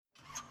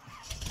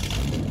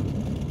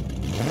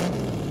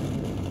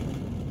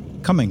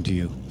coming to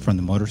you from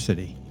the Motor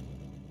City.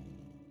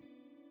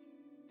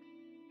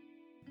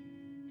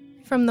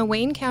 From the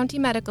Wayne County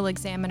Medical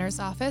Examiner's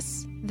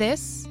Office,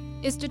 this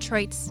is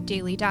Detroit's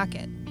Daily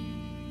Docket.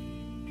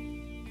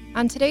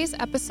 On today's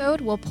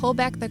episode, we'll pull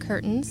back the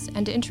curtains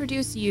and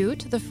introduce you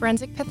to the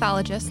forensic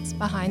pathologists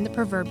behind the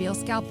proverbial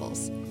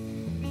scalpels.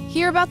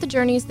 Hear about the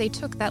journeys they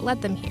took that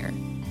led them here.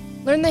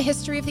 Learn the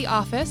history of the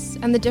office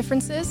and the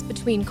differences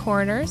between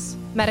coroners,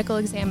 medical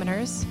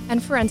examiners,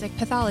 and forensic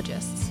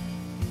pathologists.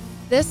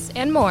 This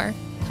and more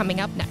coming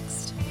up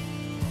next.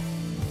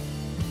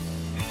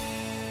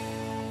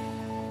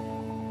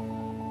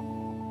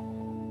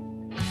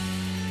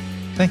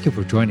 Thank you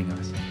for joining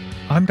us.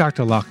 I'm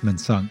Dr. Lachman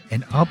Sung,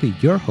 and I'll be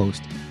your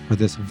host for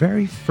this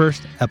very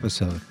first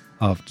episode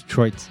of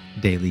Detroit's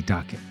Daily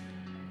Docket.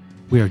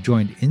 We are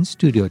joined in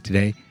studio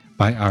today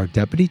by our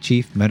Deputy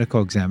Chief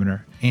Medical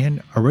Examiner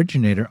and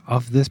originator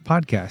of this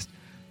podcast,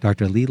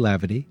 Dr. Lee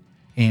Lavity,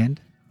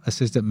 and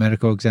Assistant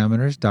Medical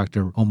Examiners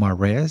Dr. Omar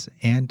Reyes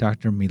and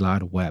Dr.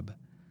 Milad Webb.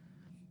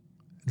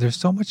 There's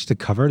so much to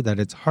cover that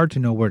it's hard to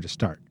know where to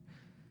start.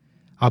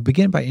 I'll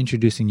begin by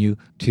introducing you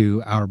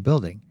to our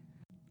building.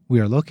 We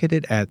are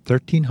located at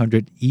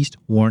 1300 East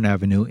Warren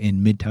Avenue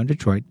in Midtown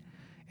Detroit,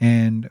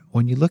 and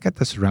when you look at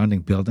the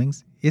surrounding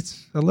buildings,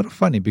 it's a little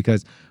funny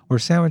because we're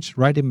sandwiched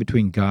right in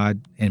between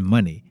God and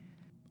money.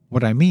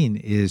 What I mean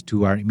is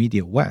to our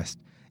immediate west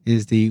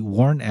is the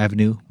Warren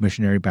Avenue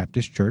Missionary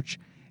Baptist Church,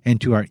 and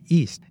to our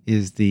east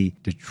is the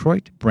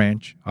Detroit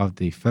branch of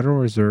the Federal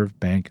Reserve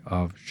Bank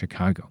of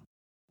Chicago.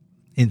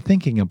 In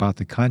thinking about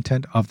the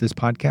content of this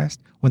podcast,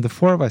 when the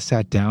four of us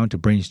sat down to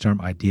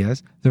brainstorm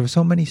ideas, there were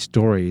so many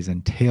stories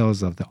and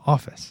tales of the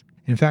office.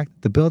 In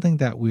fact, the building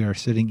that we are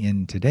sitting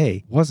in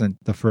today wasn't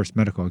the first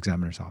medical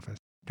examiner's office.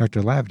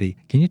 Dr. Lavity,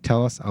 can you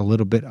tell us a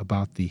little bit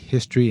about the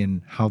history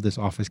and how this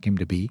office came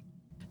to be?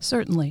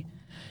 Certainly.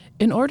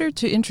 In order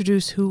to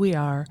introduce who we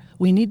are,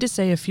 we need to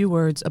say a few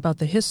words about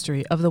the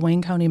history of the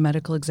Wayne County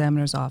Medical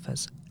Examiner's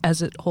Office,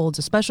 as it holds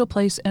a special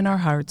place in our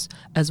hearts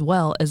as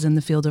well as in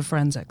the field of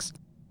forensics.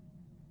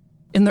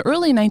 In the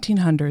early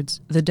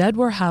 1900s, the dead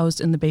were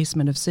housed in the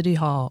basement of City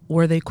Hall,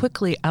 where they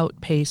quickly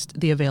outpaced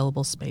the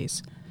available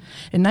space.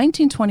 In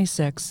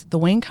 1926, the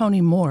Wayne County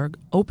Morgue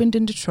opened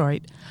in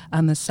Detroit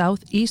on the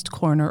southeast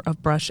corner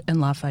of Brush and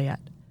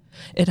Lafayette.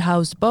 It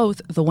housed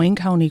both the Wayne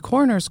County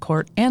Coroner's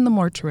Court and the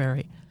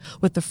mortuary,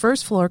 with the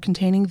first floor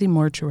containing the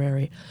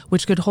mortuary,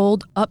 which could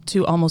hold up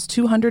to almost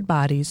 200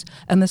 bodies,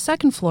 and the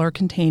second floor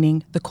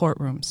containing the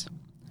courtrooms.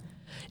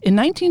 In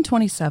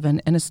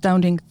 1927, an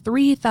astounding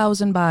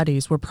 3,000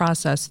 bodies were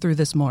processed through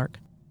this morgue.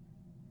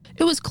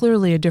 It was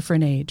clearly a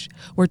different age,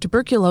 where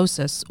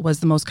tuberculosis was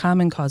the most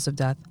common cause of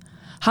death.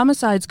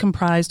 Homicides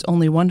comprised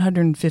only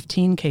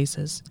 115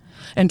 cases,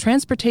 and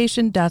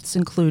transportation deaths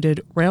included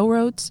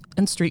railroads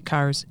and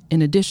streetcars,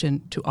 in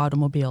addition to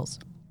automobiles.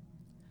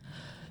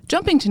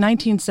 Jumping to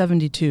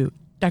 1972,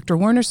 Dr.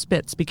 Werner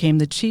Spitz became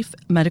the chief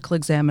medical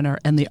examiner,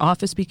 and the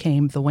office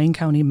became the Wayne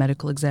County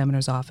Medical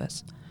Examiner's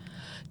Office.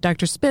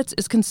 Dr. Spitz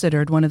is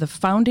considered one of the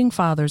founding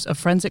fathers of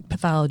forensic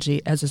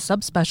pathology as a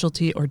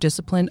subspecialty or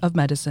discipline of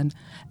medicine,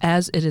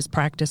 as it is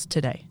practiced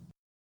today.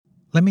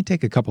 Let me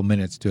take a couple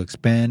minutes to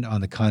expand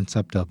on the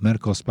concept of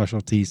medical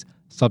specialties,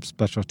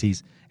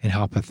 subspecialties, and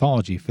how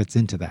pathology fits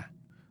into that.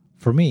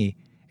 For me,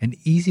 an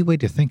easy way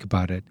to think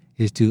about it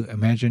is to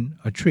imagine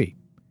a tree.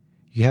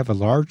 You have a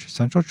large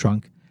central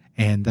trunk,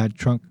 and that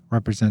trunk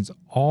represents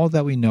all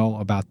that we know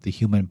about the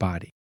human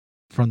body.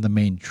 From the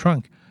main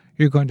trunk,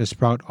 you're going to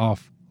sprout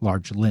off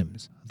large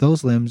limbs.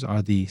 Those limbs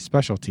are the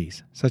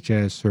specialties, such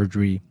as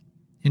surgery,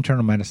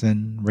 internal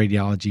medicine,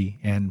 radiology,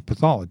 and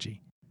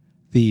pathology.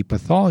 The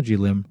pathology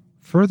limb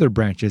further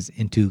branches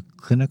into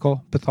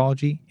clinical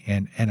pathology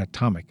and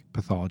anatomic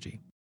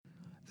pathology.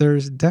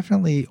 There's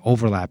definitely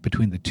overlap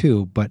between the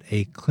two, but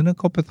a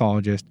clinical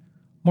pathologist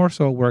more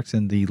so works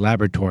in the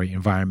laboratory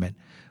environment,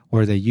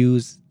 where they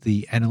use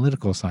the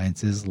analytical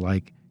sciences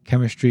like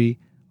chemistry,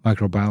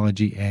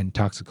 microbiology, and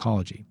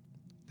toxicology.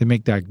 They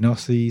make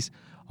diagnoses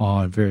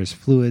on various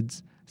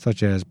fluids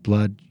such as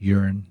blood,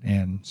 urine,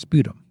 and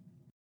sputum.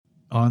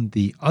 On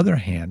the other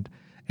hand,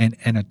 an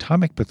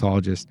anatomic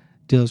pathologist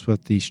deals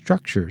with the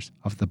structures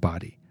of the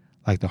body,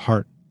 like the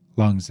heart,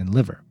 lungs, and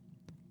liver.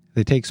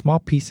 They take small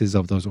pieces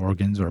of those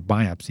organs or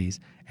biopsies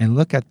and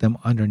look at them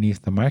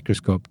underneath the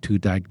microscope to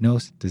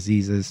diagnose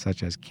diseases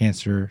such as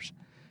cancers,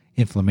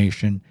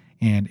 inflammation,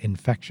 and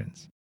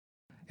infections.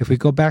 If we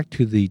go back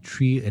to the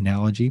tree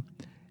analogy,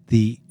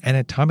 the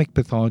anatomic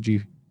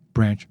pathology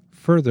branch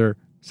further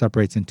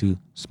separates into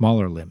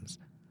smaller limbs.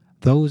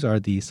 Those are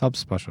the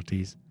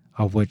subspecialties,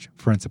 of which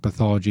forensic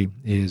pathology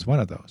is one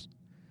of those.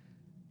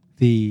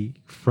 The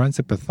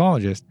forensic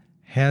pathologist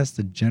has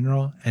the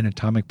general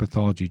anatomic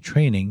pathology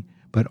training,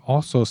 but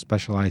also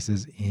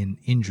specializes in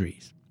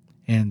injuries.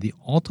 And the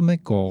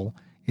ultimate goal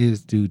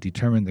is to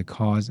determine the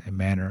cause and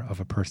manner of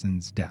a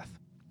person's death.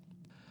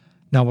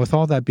 Now, with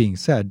all that being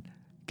said,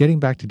 getting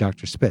back to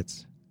Dr.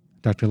 Spitz,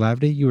 Dr.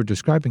 Lavity, you were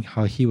describing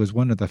how he was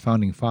one of the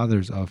founding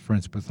fathers of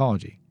forensic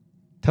pathology.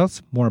 Tell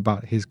us more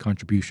about his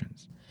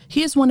contributions.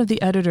 He is one of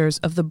the editors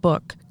of the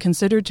book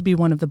considered to be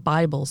one of the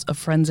Bibles of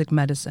forensic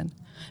medicine,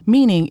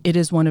 meaning it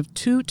is one of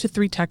 2 to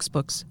 3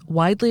 textbooks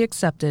widely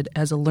accepted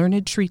as a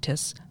learned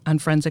treatise on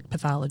forensic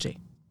pathology.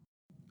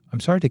 I'm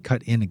sorry to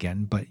cut in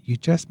again, but you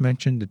just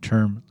mentioned the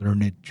term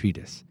learned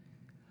treatise.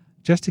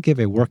 Just to give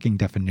a working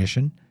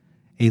definition,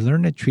 a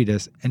learned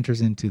treatise enters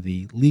into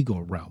the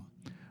legal realm,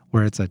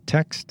 where it's a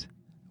text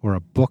or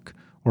a book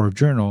or a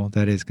journal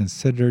that is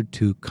considered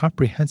to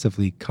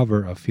comprehensively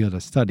cover a field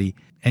of study,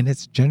 and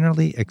it's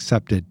generally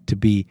accepted to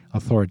be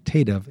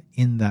authoritative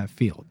in that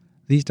field.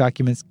 These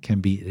documents can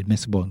be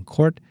admissible in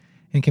court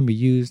and can be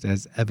used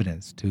as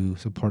evidence to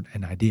support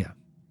an idea.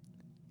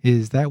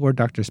 Is that where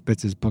Dr.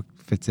 Spitz's book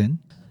fits in?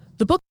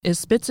 The book is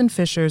Spitz and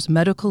Fisher's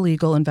Medical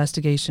Legal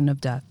Investigation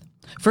of Death,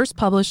 first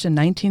published in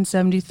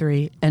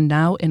 1973 and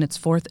now in its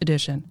 4th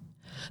edition.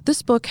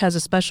 This book has a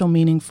special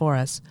meaning for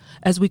us,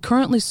 as we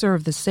currently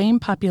serve the same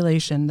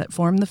population that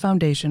formed the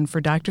foundation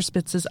for Dr.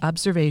 Spitz's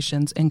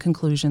observations and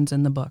conclusions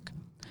in the book.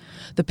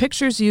 The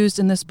pictures used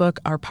in this book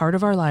are part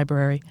of our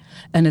library,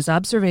 and his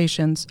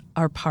observations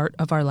are part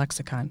of our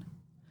lexicon.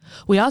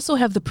 We also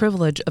have the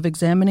privilege of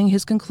examining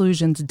his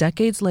conclusions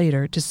decades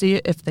later to see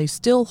if they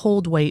still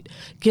hold weight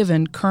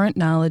given current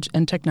knowledge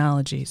and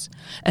technologies,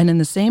 and in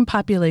the same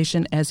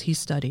population as he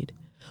studied,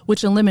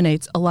 which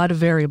eliminates a lot of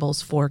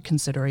variables for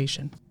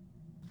consideration.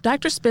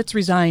 Dr. Spitz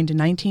resigned in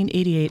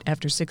 1988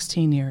 after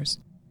 16 years.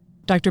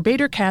 Dr.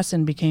 Bader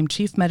Casson became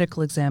chief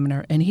medical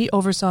examiner, and he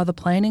oversaw the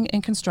planning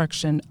and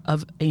construction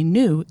of a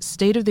new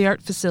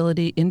state-of-the-art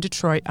facility in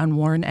Detroit on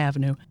Warren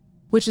Avenue,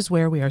 which is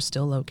where we are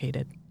still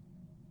located.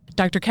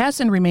 Dr.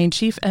 Casson remained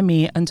chief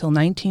ME until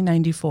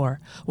 1994,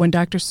 when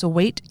Dr.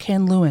 Sawait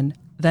Canluan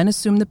then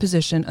assumed the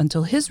position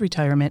until his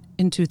retirement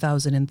in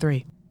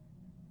 2003.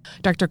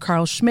 Dr.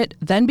 Carl Schmidt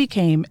then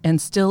became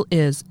and still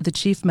is the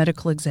chief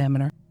medical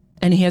examiner,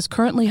 and he has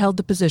currently held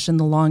the position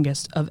the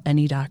longest of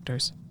any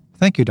doctors.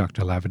 Thank you,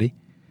 Dr. Laverty.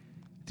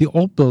 The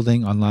old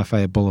building on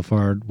Lafayette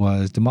Boulevard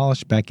was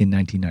demolished back in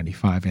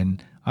 1995,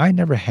 and I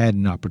never had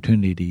an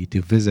opportunity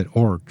to visit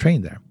or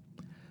train there.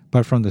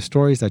 But from the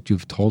stories that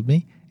you've told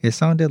me, it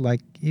sounded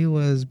like it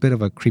was a bit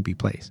of a creepy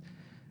place.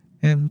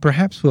 And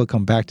perhaps we'll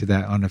come back to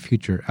that on a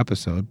future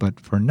episode, but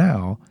for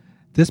now,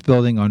 this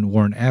building on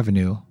Warren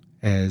Avenue,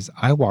 as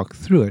I walk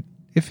through it,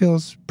 it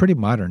feels pretty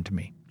modern to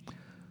me.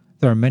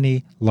 There are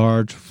many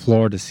large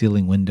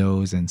floor-to-ceiling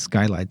windows and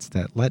skylights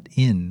that let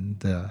in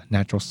the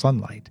natural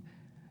sunlight.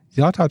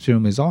 The autopsy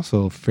room is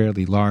also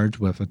fairly large,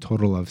 with a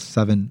total of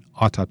 7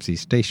 autopsy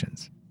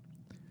stations.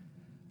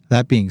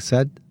 That being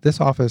said,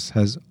 this office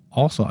has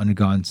also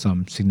undergone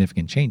some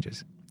significant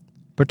changes,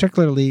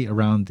 particularly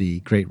around the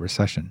Great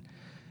Recession.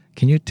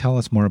 Can you tell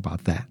us more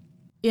about that?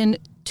 In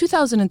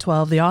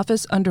 2012, the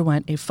office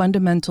underwent a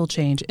fundamental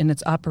change in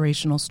its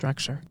operational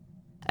structure.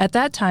 At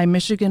that time,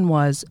 Michigan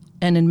was,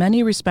 and in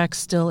many respects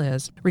still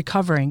is,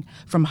 recovering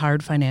from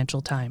hard financial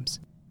times.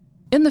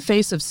 In the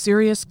face of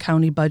serious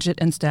county budget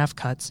and staff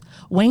cuts,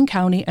 Wayne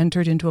County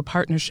entered into a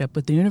partnership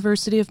with the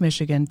University of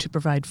Michigan to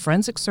provide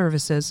forensic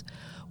services,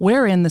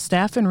 wherein the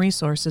staff and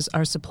resources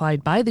are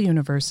supplied by the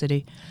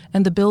university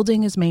and the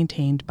building is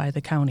maintained by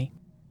the county.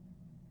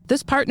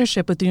 This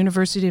partnership with the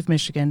University of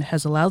Michigan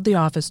has allowed the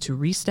office to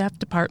restaff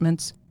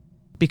departments,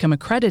 become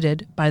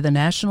accredited by the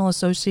National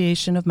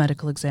Association of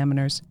Medical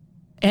Examiners,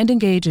 and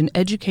engage in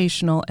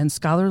educational and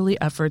scholarly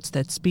efforts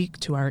that speak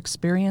to our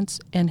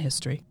experience and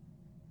history.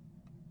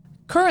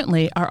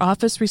 Currently, our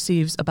office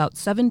receives about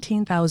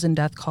 17,000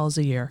 death calls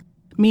a year,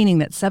 meaning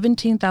that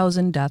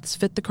 17,000 deaths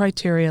fit the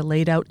criteria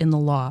laid out in the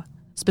law,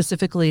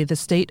 specifically the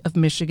State of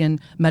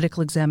Michigan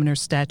Medical Examiner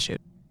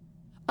Statute.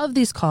 Of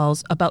these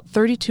calls, about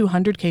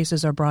 3,200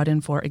 cases are brought in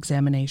for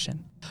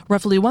examination.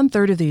 Roughly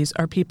 1/3 of these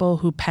are people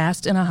who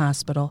passed in a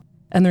hospital,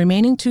 and the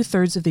remaining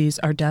 2/3 of these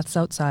are deaths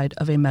outside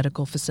of a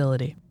medical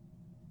facility.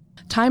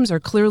 Times are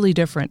clearly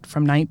different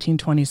from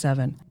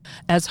 1927,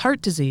 as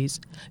heart disease,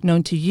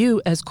 known to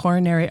you as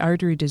coronary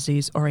artery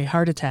disease or a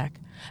heart attack,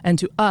 and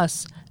to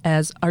us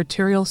as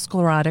arterial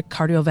sclerotic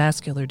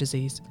cardiovascular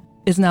disease,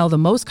 is now the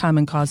most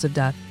common cause of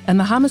death, and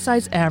the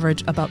homicides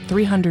average about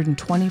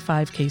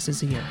 325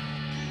 cases a year.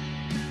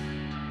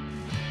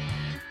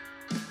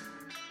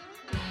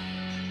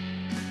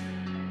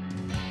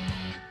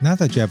 Now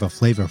that you have a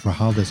flavor for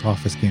how this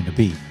office came to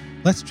be,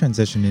 let's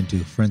transition into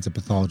forensic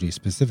pathology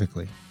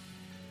specifically.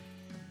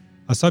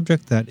 A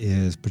subject that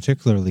is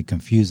particularly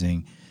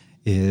confusing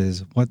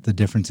is what the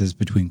differences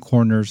between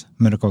coroners,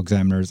 medical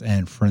examiners,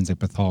 and forensic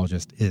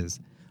pathologists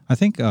is. I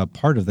think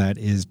part of that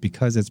is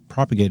because it's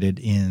propagated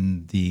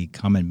in the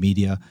common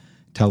media,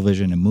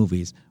 television, and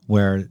movies,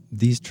 where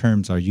these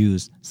terms are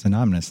used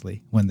synonymously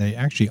when they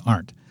actually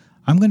aren't.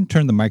 I'm going to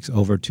turn the mics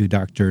over to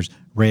Drs.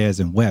 Reyes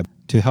and Webb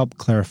to help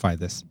clarify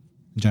this.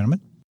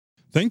 Gentlemen?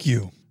 Thank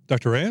you.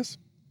 Dr. Reyes,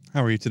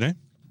 how are you today?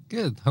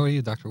 Good. How are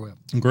you, Dr. Webb?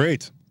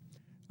 Great.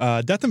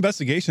 Death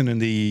investigation in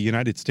the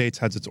United States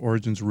has its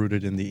origins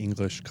rooted in the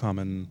English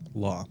common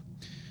law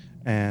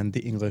and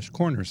the English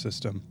coroner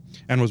system,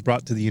 and was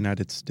brought to the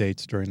United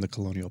States during the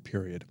colonial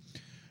period.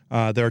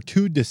 There are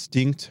 2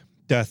 distinct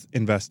death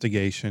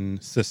investigation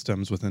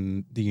systems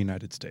within the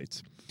United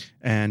States.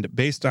 And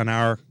based on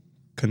our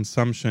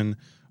consumption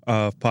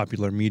of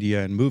popular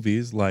media and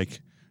movies, like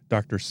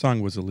Dr.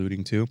 Sung was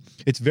alluding to,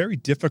 it's very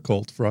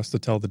difficult for us to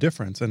tell the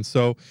difference. And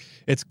so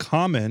it's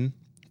common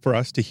for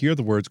us to hear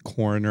the words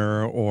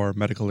coroner or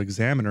medical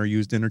examiner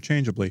used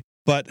interchangeably.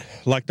 But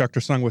like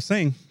Dr. Sung was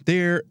saying,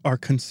 there are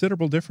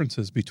considerable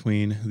differences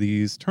between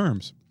these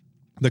terms.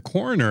 The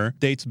coroner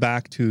dates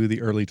back to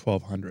the early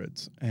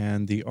 1200s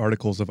and the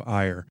Articles of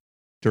Eyre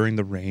during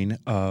the reign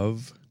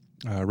of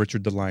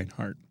Richard de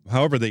Lionheart.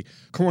 However, the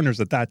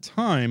coroners at that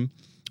time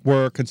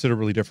were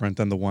considerably different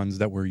than the ones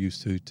that we're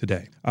used to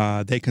today.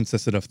 They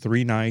consisted of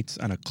 3 knights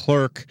and a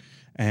clerk,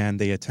 and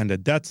they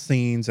attended death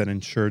scenes and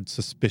ensured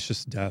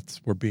suspicious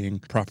deaths were being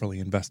properly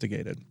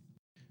investigated.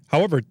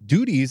 However,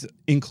 duties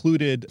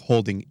included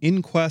holding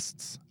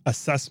inquests,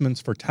 assessments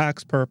for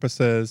tax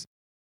purposes,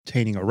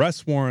 obtaining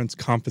arrest warrants,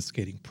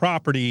 confiscating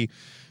property,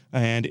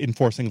 and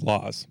enforcing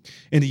laws.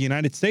 In the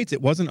United States, it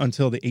wasn't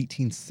until the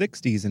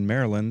 1860s in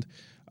Maryland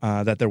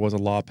that there was a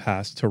law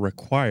passed to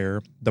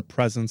require the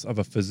presence of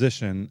a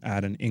physician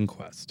at an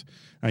inquest.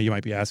 Now, you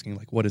might be asking,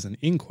 like, what is an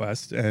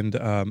inquest? And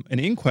an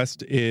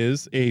inquest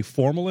is a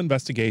formal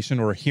investigation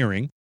or a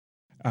hearing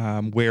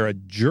where a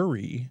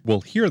jury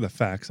will hear the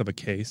facts of a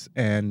case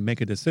and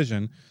make a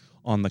decision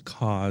on the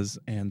cause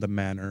and the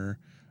manner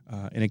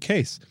in a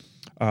case.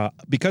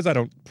 Because I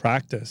don't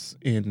practice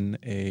in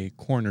a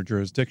coroner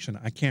jurisdiction,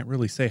 I can't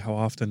really say how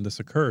often this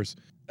occurs.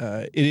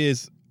 It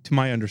is, to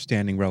my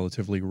understanding,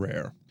 relatively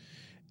rare.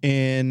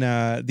 In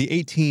the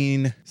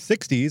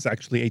 1860s,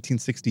 actually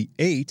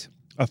 1868,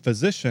 a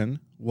physician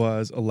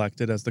was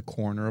elected as the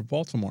coroner of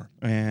Baltimore.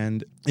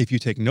 And if you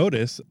take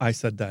notice, I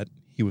said that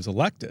he was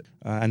elected.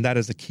 And that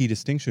is a key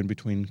distinction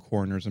between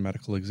coroners and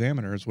medical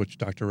examiners, which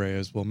Dr.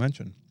 Reyes will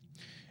mention.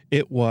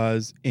 It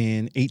was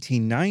in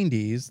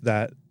 1890s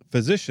that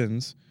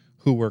physicians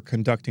who were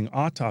conducting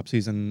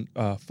autopsies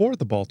for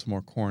the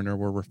Baltimore coroner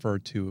were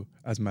referred to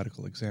as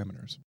medical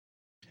examiners.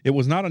 It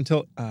was not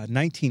until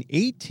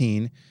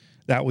 1918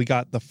 that we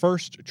got the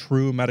first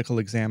true medical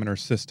examiner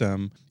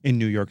system in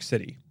New York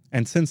City.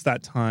 And since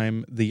that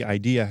time, the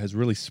idea has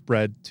really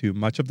spread to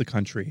much of the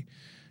country.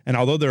 And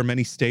although there are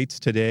many states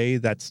today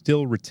that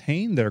still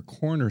retain their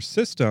coroner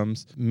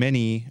systems,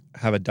 many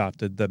have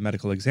adopted the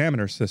medical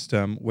examiner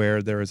system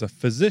where there is a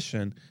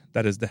physician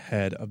that is the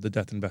head of the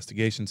death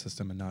investigation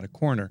system and not a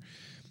coroner.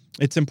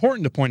 It's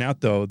important to point out,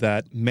 though,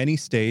 that many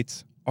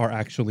states are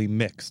actually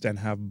mixed and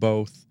have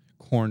both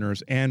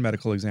coroners and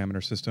medical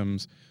examiner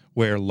systems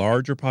where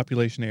larger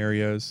population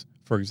areas,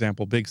 for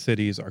example, big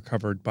cities, are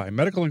covered by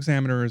medical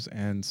examiners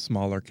and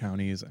smaller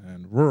counties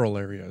and rural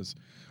areas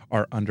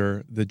are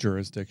under the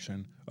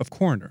jurisdiction of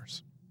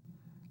coroners.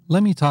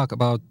 Let me talk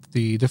about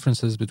the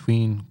differences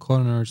between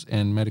coroners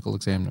and medical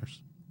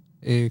examiners.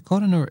 A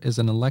coroner is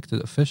an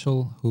elected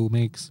official who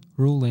makes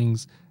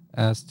rulings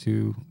as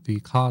to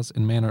the cause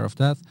and manner of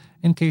death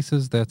in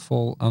cases that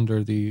fall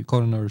under the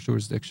coroner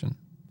jurisdiction.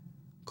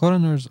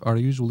 Coroners are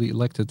usually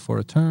elected for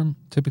a term,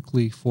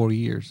 typically 4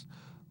 years.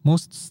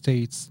 Most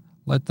states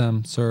let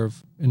them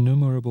serve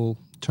innumerable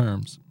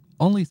terms.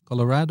 Only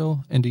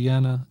Colorado,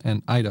 Indiana,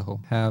 and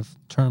Idaho have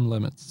term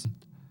limits.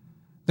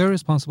 Their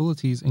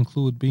responsibilities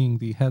include being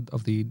the head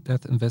of the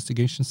death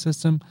investigation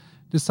system,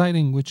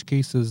 deciding which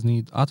cases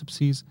need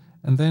autopsies,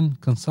 and then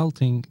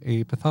consulting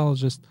a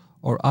pathologist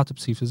or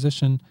autopsy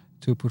physician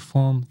to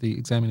perform the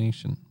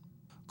examination.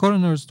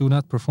 Coroners do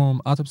not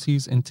perform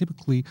autopsies and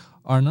typically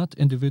are not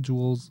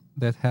individuals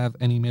that have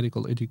any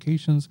medical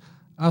educations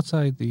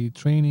outside the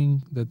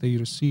training that they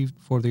received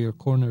for their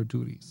coroner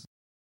duties.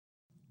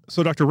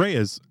 So, Dr.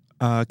 Reyes,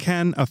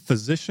 can a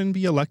physician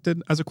be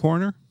elected as a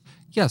coroner?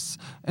 Yes,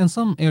 in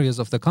some areas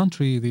of the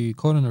country, the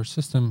coroner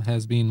system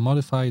has been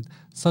modified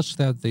such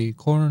that the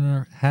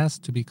coroner has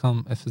to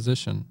become a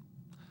physician.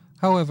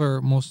 However,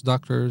 most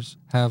doctors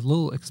have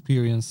little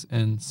experience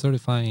in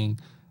certifying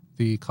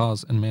the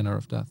cause and manner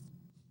of death.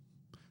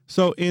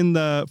 So in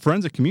the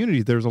forensic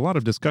community, there's a lot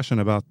of discussion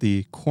about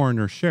the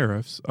coroner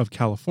sheriffs of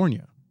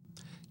California.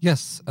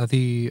 Yes,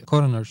 the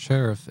coroner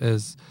sheriff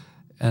is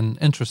an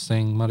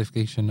interesting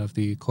modification of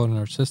the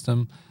coroner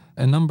system.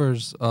 In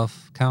numbers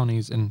of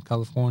counties in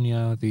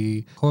California,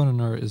 the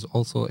coroner is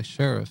also a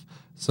sheriff.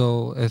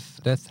 So if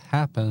death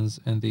happens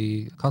in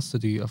the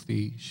custody of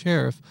the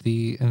sheriff,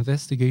 the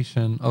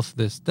investigation of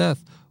this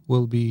death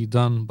will be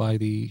done by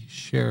the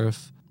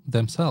sheriff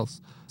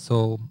themselves.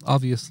 So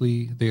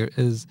obviously there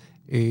is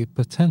a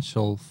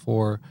potential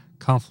for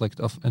conflict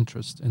of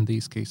interest in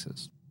these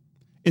cases.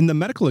 In the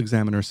medical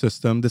examiner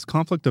system, this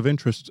conflict of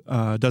interest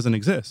doesn't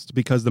exist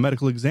because the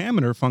medical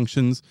examiner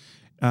functions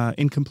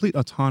in complete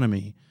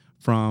autonomy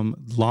from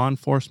law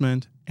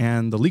enforcement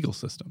and the legal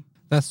system.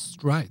 That's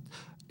right.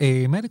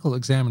 A medical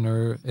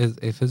examiner is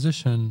a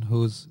physician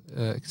who's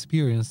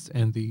experienced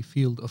in the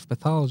field of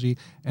pathology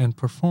and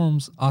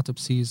performs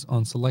autopsies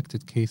on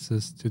selected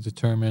cases to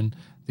determine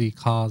the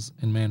cause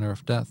and manner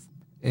of death.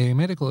 A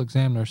medical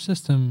examiner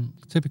system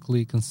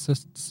typically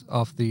consists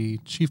of the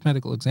chief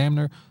medical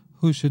examiner,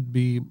 who should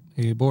be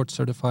a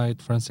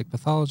board-certified forensic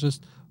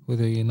pathologist with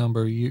a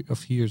number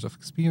of years of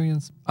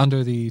experience.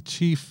 Under the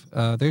chief,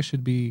 there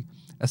should be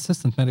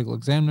assistant medical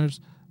examiners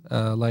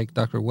like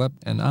Dr. Webb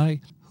and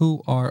I,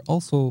 who are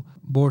also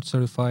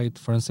board-certified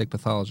forensic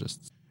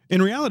pathologists.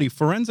 In reality,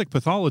 forensic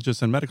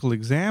pathologists and medical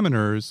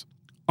examiners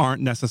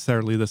aren't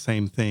necessarily the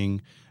same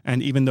thing.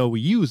 And even though we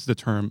use the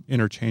term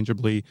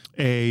interchangeably,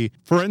 a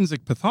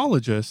forensic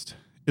pathologist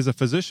is a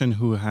physician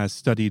who has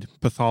studied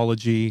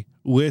pathology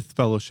with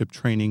fellowship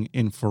training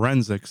in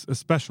forensics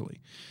especially.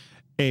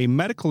 A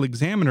medical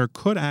examiner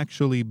could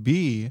actually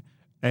be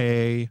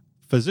a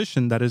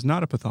physician that is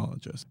not a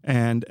pathologist,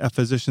 and a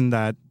physician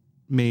that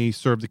may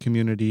serve the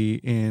community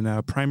in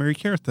a primary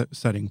care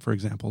setting, for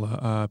example,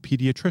 a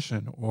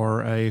pediatrician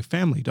or a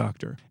family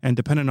doctor. And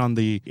depending on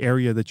the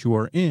area that you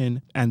are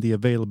in and the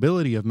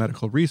availability of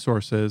medical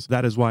resources,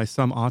 that is why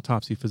some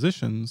autopsy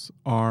physicians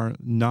are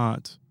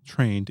not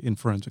trained in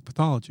forensic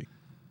pathology.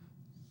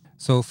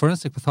 So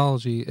forensic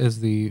pathology is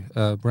the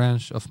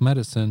branch of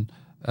medicine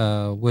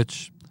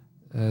which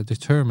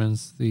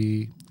determines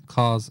the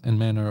cause and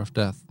manner of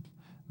death.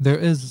 There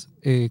is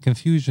a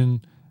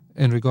confusion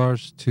in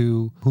regards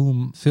to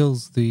whom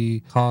fills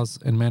the cause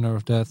and manner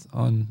of death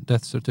on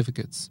death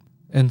certificates.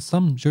 In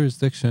some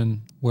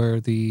jurisdiction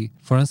where the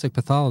forensic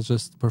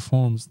pathologist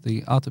performs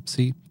the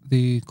autopsy,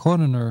 the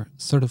coroner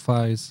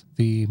certifies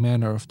the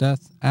manner of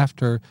death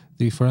after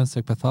the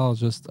forensic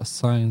pathologist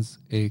assigns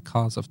a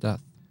cause of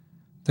death.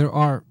 There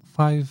are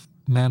 5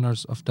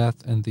 manners of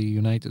death in the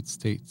United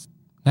States.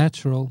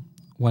 Natural,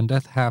 when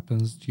death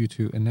happens due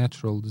to a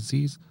natural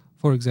disease,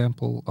 for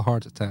example, a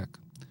heart attack.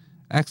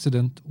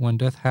 Accident, when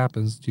death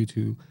happens due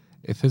to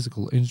a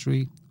physical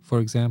injury, for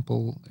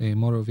example, a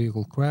motor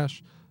vehicle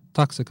crash.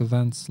 Toxic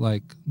events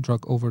like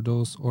drug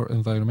overdose or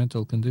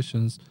environmental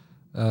conditions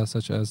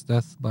such as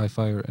death by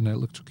fire and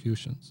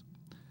electrocutions.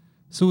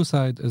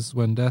 Suicide is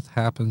when death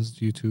happens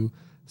due to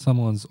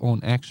someone's own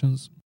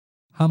actions.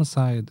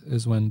 Homicide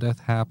is when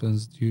death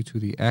happens due to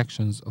the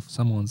actions of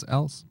someone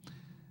else.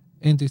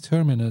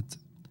 Indeterminate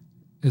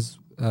is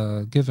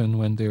given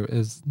when there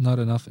is not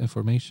enough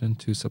information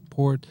to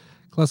support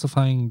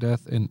classifying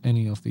death in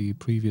any of the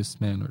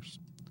previous manners.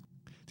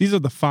 These are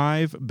the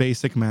 5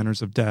 basic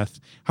manners of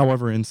death.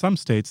 However, in some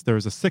states, there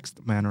is a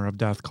 6th manner of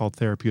death called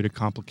therapeutic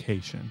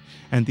complication,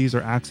 and these are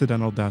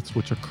accidental deaths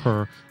which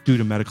occur due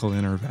to medical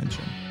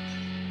intervention.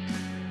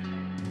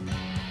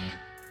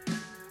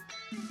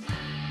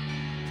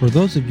 For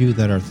those of you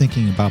that are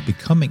thinking about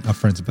becoming a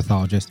forensic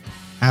pathologist,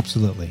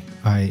 absolutely,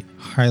 I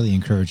highly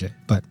encourage it.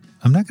 But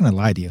I'm not going to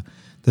lie to you.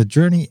 The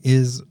journey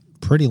is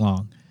pretty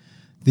long.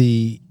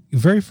 The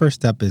very first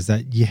step is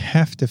that you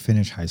have to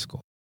finish high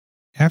school.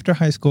 After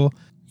high school,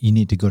 you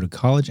need to go to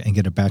college and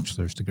get a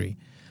bachelor's degree.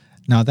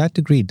 Now, that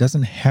degree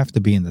doesn't have to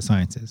be in the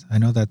sciences. I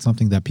know that's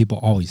something that people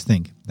always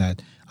think,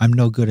 that I'm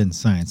no good in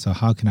science, so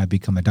how can I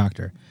become a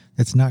doctor?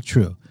 That's not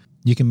true.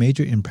 You can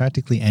major in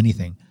practically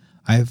anything.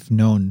 I've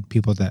known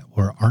people that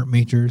were art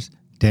majors,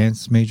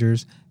 dance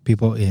majors,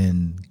 people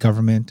in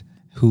government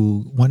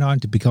who went on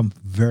to become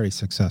very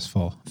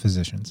successful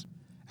physicians.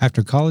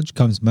 After college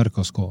comes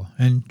medical school,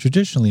 and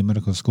traditionally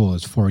medical school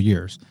is 4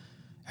 years.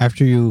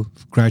 After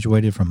you've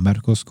graduated from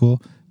medical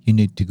school, you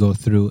need to go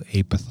through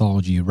a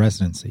pathology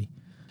residency.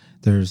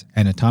 There's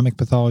anatomic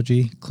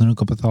pathology,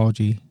 clinical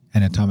pathology,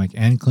 anatomic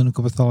and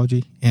clinical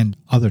pathology, and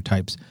other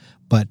types.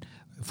 But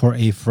for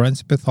a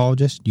forensic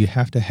pathologist, you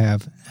have to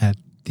have, at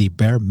the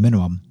bare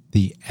minimum,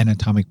 the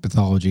anatomic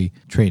pathology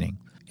training.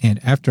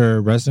 And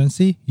after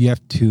residency, you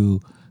have to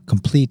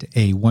complete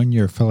a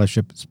 1-year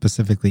fellowship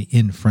specifically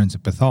in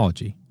forensic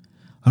pathology.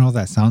 I know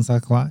that sounds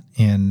like a lot,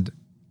 and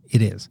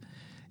it is.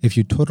 If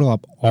you total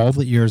up all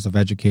the years of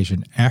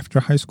education after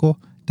high school,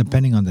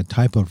 depending on the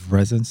type of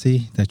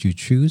residency that you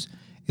choose,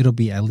 it'll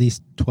be at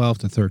least 12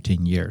 to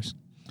 13 years.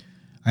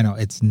 I know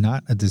it's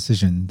not a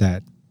decision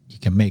that you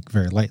can make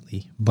very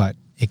lightly, but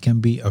it can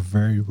be a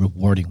very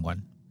rewarding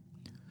one.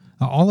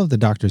 Now, all of the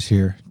doctors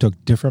here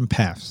took different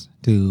paths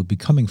to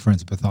becoming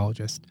forensic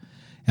pathologists,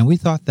 and we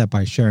thought that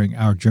by sharing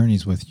our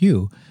journeys with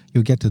you,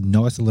 you'll get to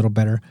know us a little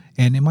better,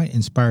 and it might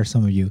inspire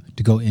some of you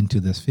to go into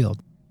this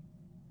field.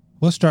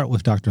 We'll start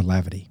with Dr.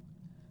 Laverty.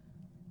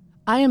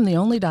 I am the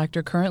only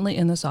doctor currently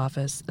in this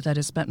office that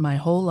has spent my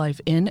whole life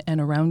in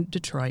and around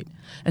Detroit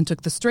and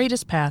took the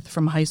straightest path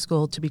from high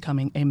school to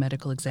becoming a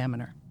medical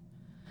examiner.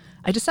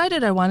 I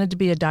decided I wanted to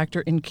be a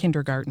doctor in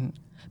kindergarten,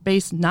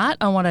 based not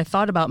on what I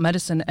thought about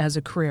medicine as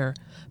a career,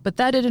 but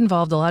that it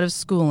involved a lot of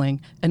schooling,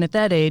 and at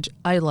that age,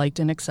 I liked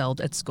and excelled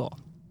at school.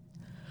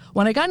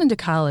 When I got into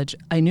college,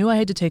 I knew I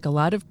had to take a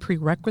lot of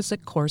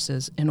prerequisite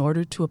courses in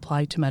order to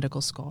apply to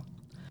medical school.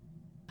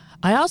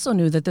 I also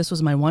knew that this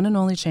was my one and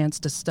only chance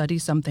to study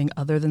something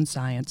other than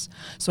science,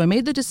 so I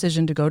made the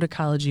decision to go to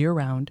college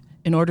year-round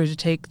in order to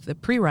take the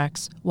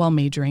prereqs while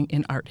majoring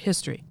in art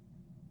history.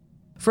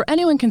 For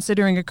anyone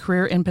considering a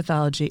career in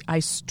pathology, I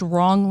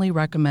strongly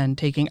recommend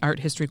taking art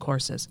history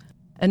courses,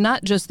 and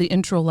not just the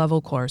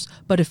intro-level course,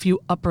 but a few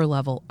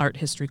upper-level art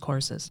history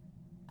courses.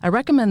 I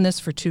recommend this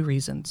for 2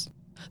 reasons.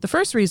 The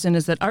first reason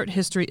is that art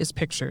history is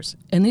pictures,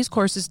 and these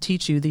courses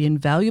teach you the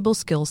invaluable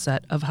skill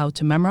set of how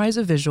to memorize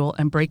a visual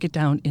and break it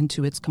down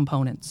into its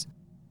components.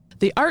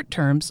 The art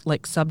terms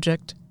like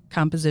subject,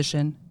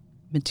 composition,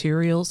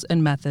 materials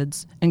and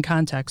methods, and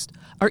context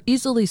are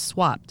easily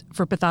swapped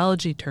for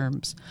pathology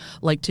terms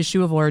like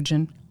tissue of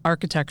origin,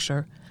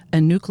 architecture,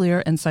 and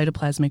nuclear and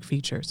cytoplasmic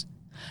features.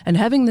 And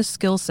having this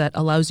skill set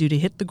allows you to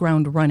hit the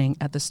ground running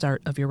at the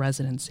start of your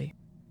residency.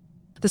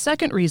 The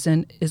second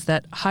reason is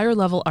that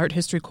higher-level art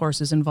history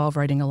courses involve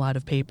writing a lot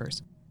of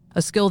papers,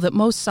 a skill that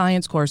most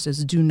science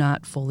courses do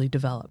not fully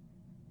develop.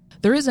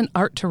 There is an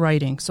art to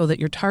writing so that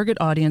your target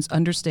audience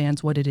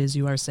understands what it is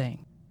you are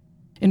saying.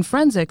 In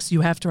forensics,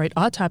 you have to write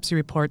autopsy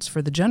reports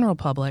for the general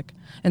public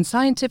and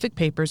scientific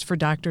papers for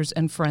doctors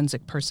and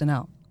forensic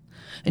personnel.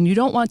 And you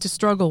don't want to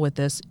struggle with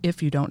this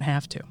if you don't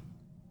have to.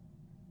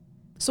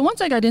 So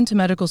once I got into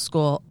medical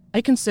school,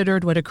 I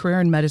considered what a career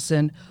in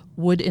medicine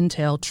would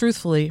entail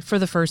truthfully for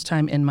the first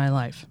time in my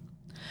life.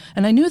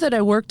 And I knew that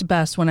I worked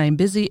best when I am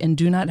busy and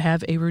do not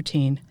have a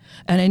routine,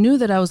 and I knew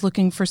that I was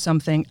looking for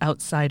something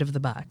outside of the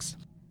box.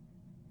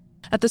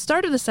 At the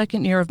start of the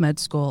second year of med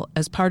school,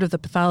 as part of the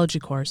pathology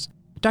course,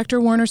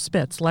 Dr. Werner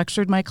Spitz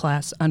lectured my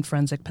class on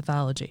forensic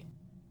pathology.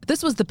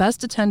 This was the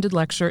best attended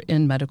lecture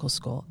in medical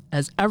school,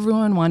 as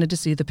everyone wanted to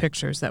see the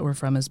pictures that were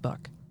from his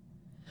book.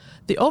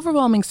 The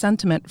overwhelming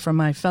sentiment from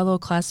my fellow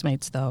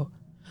classmates, though,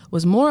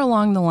 was more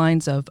along the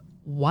lines of,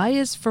 why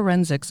is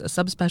forensics a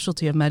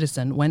subspecialty of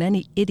medicine when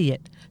any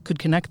idiot could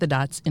connect the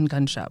dots in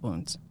gunshot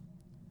wounds?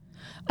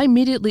 I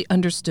immediately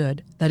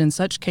understood that in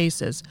such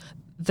cases,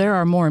 there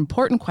are more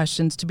important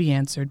questions to be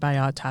answered by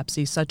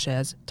autopsy, such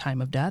as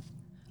time of death,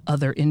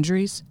 other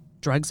injuries,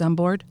 drugs on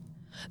board,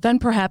 than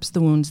perhaps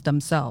the wounds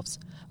themselves,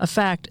 a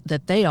fact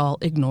that they all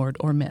ignored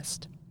or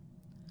missed.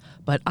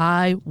 But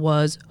I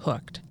was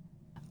hooked.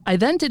 I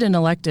then did an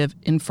elective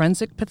in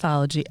forensic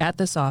pathology at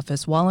this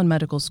office while in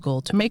medical school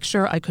to make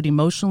sure I could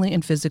emotionally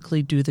and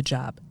physically do the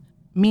job,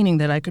 meaning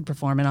that I could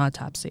perform an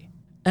autopsy.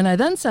 And I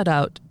then set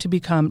out to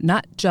become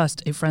not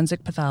just a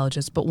forensic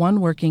pathologist, but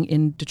one working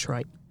in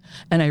Detroit.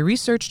 And I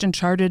researched and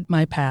charted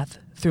my path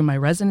through my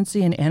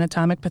residency in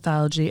anatomic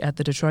pathology at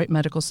the Detroit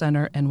Medical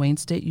Center and Wayne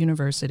State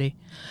University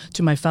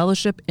to my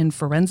fellowship in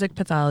forensic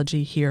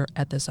pathology here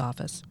at this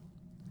office.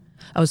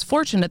 I was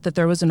fortunate that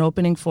there was an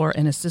opening for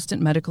an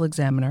assistant medical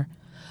examiner,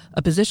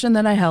 a position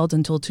that I held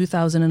until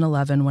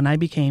 2011 when I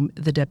became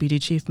the Deputy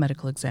Chief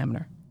Medical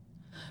Examiner.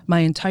 My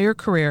entire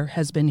career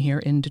has been here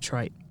in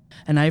Detroit,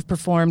 and I've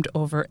performed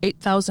over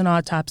 8,000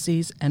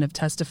 autopsies and have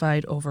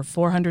testified over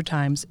 400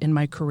 times in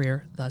my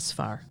career thus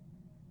far.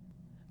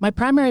 My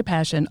primary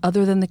passion,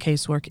 other than the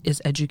casework,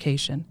 is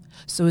education.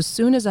 So as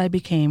soon as I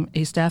became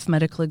a staff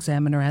medical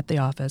examiner at the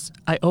office,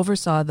 I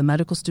oversaw the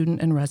medical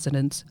student and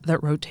residents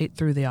that rotate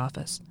through the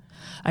office.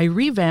 I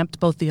revamped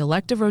both the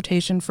elective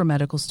rotation for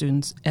medical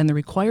students and the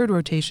required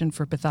rotation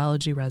for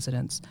pathology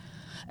residents.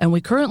 And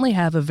we currently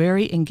have a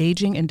very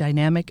engaging and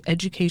dynamic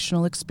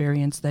educational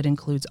experience that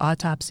includes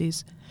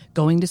autopsies,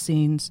 going to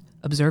scenes,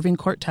 observing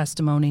court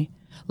testimony,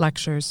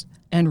 lectures,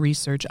 and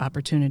research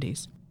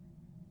opportunities.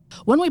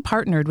 When we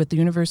partnered with the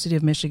University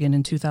of Michigan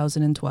in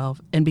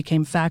 2012 and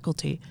became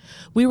faculty,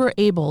 we were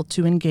able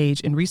to engage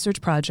in research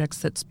projects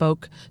that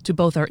spoke to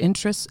both our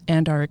interests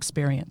and our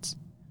experience.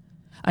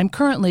 I'm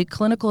currently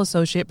Clinical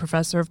Associate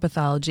Professor of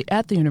Pathology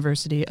at the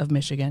University of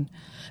Michigan,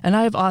 and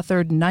I have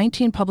authored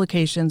 19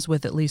 publications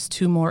with at least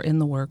 2 more in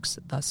the works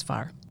thus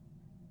far.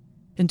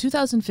 In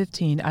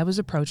 2015, I was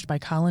approached by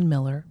Colin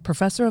Miller,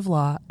 Professor of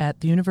Law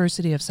at the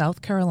University of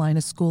South Carolina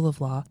School of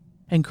Law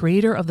and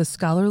creator of the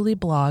scholarly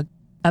blog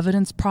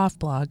Evidence Prof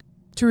blog,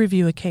 to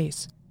review a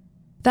case.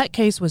 That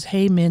case was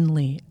Hae Min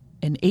Lee,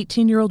 an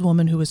 18-year-old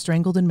woman who was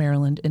strangled in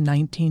Maryland in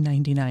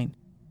 1999.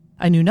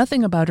 I knew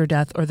nothing about her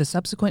death or the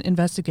subsequent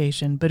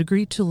investigation, but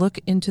agreed to look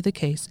into the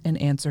case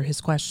and answer his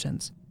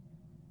questions.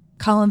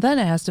 Colin then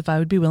asked if I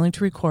would be willing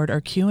to record our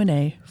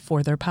Q&A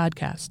for their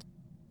podcast.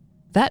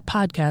 That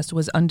podcast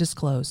was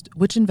Undisclosed,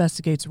 which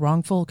investigates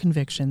wrongful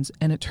convictions,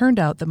 and it turned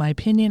out that my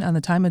opinion on the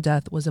time of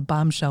death was a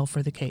bombshell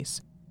for the case.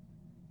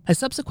 I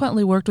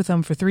subsequently worked with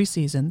them for 3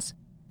 seasons,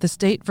 The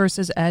State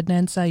versus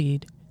Adnan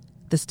Syed,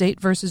 The State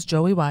versus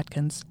Joey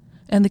Watkins,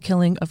 and The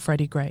Killing of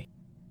Freddie Gray.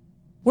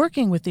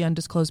 Working with the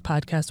Undisclosed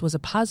podcast was a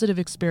positive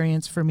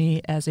experience for me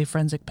as a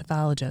forensic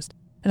pathologist,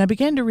 and I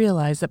began to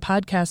realize that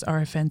podcasts are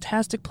a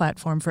fantastic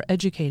platform for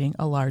educating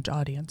a large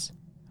audience.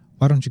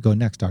 Why don't you go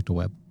next, Dr.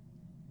 Webb?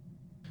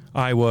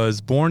 I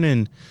was born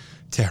in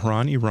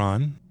Tehran,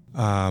 Iran.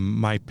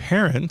 My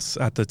parents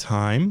at the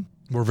time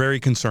were very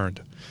concerned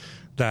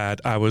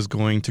that I was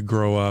going to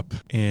grow up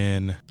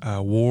in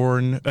a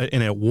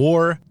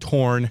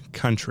war-torn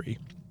country.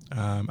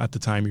 At the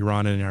time,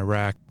 Iran and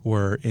Iraq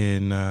were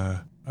in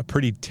a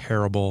pretty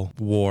terrible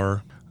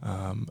war,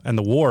 and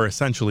the war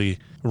essentially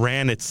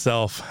ran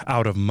itself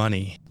out of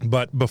money.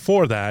 But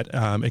before that,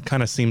 it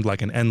kind of seemed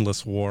like an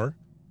endless war.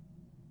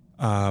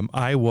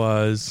 I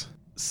was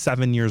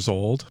 7 years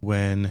old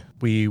when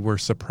we were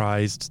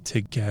surprised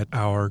to get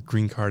our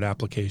green card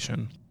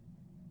application.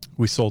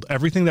 We sold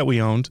everything that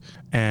we owned,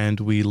 and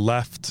we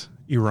left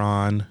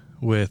Iran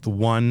with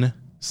one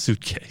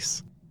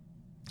suitcase.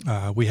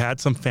 We had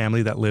some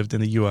family that lived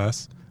in the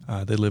U.S.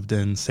 They lived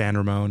in San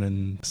Ramon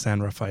and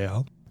San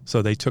Rafael.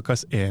 So they took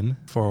us in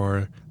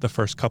for the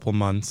first couple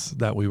months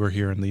that we were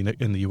here in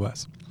the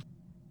U.S.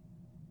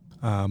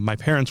 My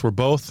parents were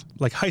both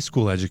like high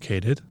school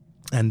educated,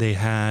 and they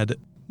had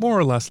more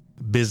or less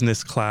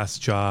business class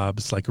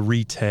jobs like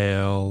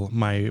retail.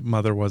 My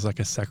mother was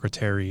like a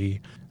secretary,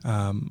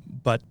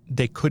 but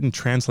they couldn't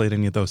translate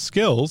any of those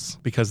skills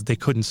because they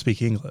couldn't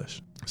speak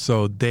English.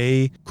 So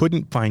they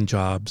couldn't find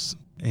jobs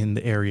in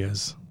the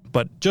areas.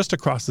 But just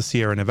across the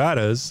Sierra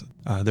Nevadas,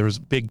 there was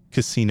big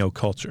casino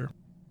culture.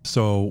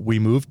 So we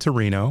moved to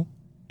Reno,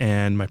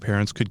 and my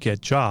parents could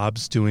get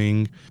jobs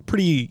doing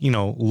pretty,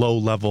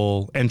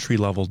 low-level,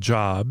 entry-level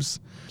jobs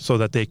so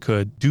that they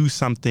could do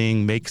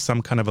something, make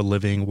some kind of a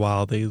living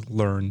while they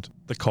learned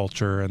the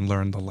culture and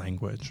learned the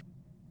language.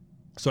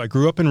 So I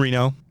grew up in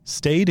Reno,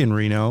 stayed in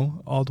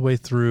Reno all the way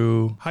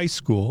through high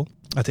school.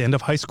 At the end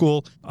of high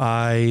school,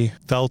 I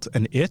felt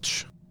an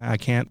itch. I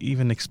can't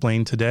even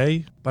explain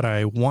today, but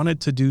I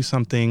wanted to do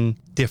something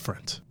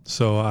different.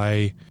 So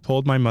I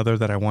told my mother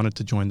that I wanted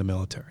to join the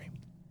military.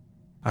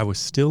 I was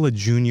still a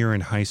junior in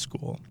high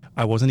school.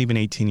 I wasn't even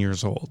 18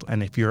 years old.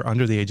 And if you're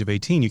under the age of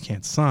 18, you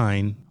can't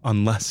sign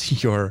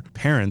unless your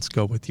parents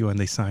go with you and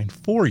they sign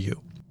for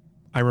you.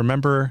 I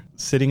remember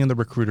sitting in the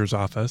recruiter's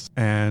office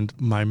and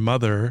my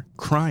mother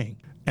crying.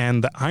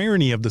 And the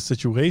irony of the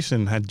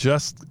situation had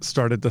just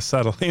started to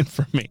settle in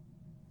for me.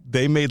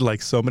 They made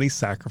like so many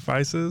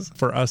sacrifices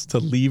for us to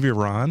leave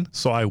Iran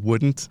so I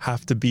wouldn't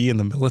have to be in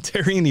the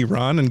military in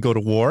Iran and go to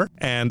war.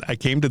 And I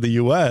came to the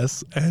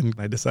U.S. and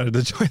I decided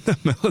to join the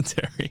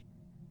military.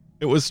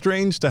 It was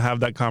strange to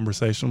have that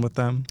conversation with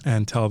them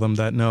and tell them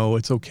that, no,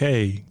 it's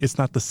okay. It's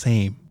not the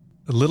same.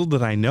 Little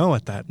did I know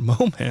at that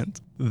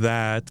moment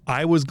that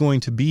I was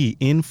going to be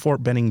in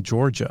Fort Benning,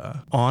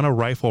 Georgia on a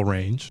rifle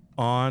range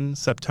on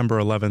September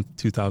 11th,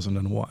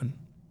 2001.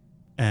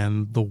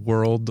 And the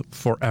world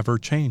forever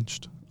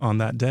changed on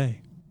that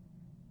day.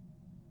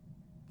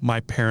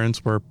 My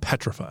parents were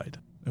petrified.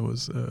 It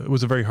was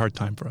a very hard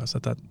time for us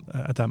at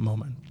that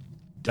moment.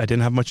 I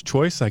didn't have much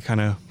choice. I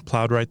kind of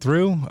plowed right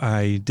through.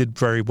 I did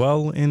very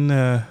well in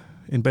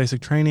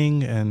basic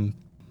training,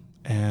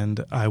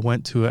 and I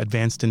went to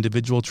advanced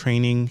individual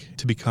training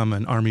to become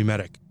an Army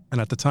medic.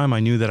 And at the time, I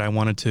knew that I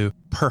wanted to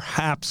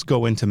perhaps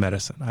go into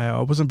medicine.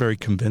 I wasn't very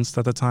convinced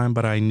at the time,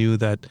 but I knew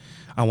that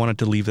I wanted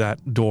to leave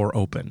that door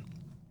open.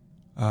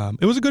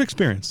 It was a good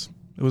experience.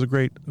 It was a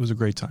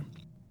great time.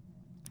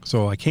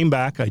 So I came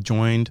back. I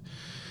joined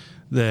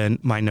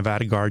my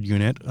Nevada Guard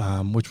unit,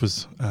 which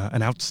was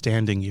an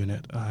outstanding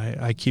unit.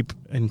 I keep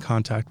in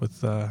contact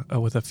with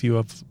a few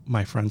of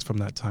my friends from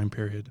that time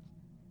period.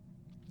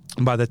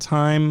 By the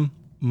time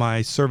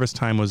my service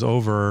time was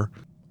over,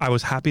 I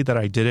was happy that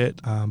I did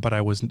it, but I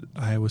was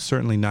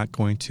certainly not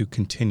going to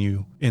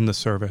continue in the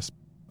service.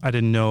 I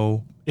didn't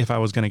know if I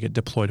was going to get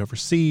deployed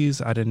overseas.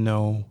 I didn't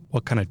know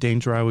what kind of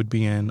danger I would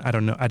be in. I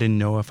didn't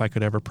know if I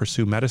could ever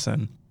pursue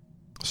medicine.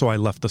 So I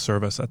left the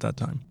service at that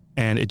time.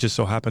 And it just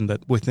so happened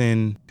that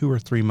within 2 or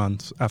 3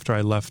 months after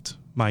I left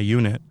my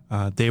unit,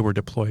 they were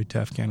deployed to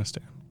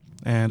Afghanistan.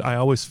 And I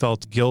always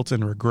felt guilt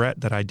and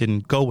regret that I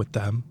didn't go with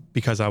them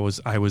because I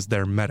was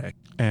their medic.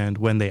 And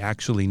when they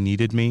actually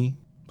needed me,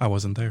 I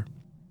wasn't there.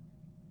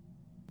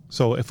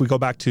 So if we go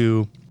back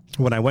to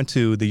when I went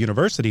to the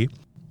university,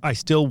 I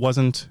still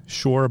wasn't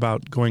sure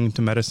about going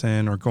into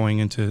medicine or going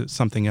into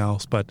something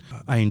else, but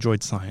I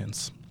enjoyed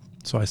science.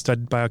 So I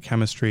studied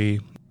biochemistry.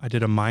 I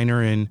did a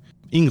minor in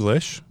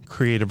English,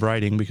 creative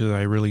writing, because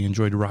I really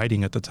enjoyed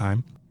writing at the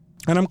time.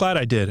 And I'm glad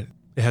I did.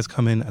 It has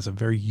come in as a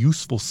very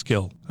useful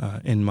skill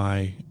in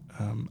my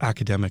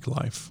academic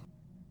life.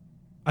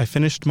 I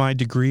finished my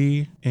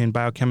degree in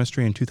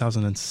biochemistry in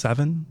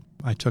 2007.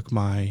 I took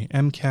my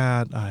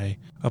MCAT, I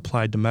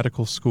applied to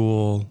medical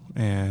school,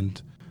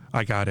 and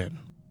I got in.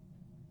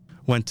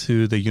 Went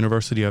to the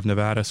University of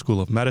Nevada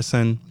School of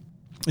Medicine.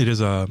 It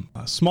is a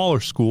smaller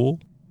school.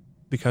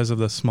 Because of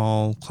the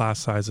small class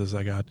sizes,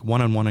 I got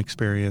one-on-one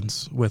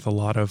experience with a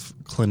lot of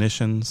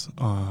clinicians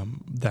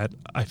that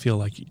I feel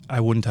like I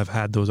wouldn't have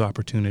had those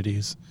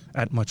opportunities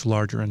at much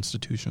larger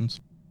institutions.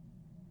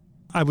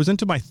 I was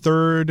into my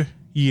 3rd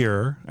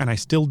year, and I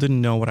still didn't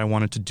know what I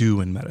wanted to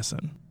do in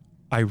medicine.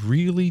 I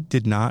really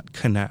did not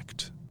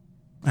connect.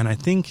 And I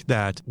think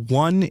that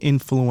one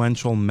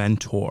influential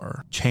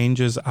mentor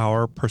changes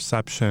our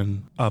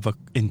perception of an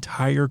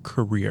entire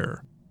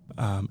career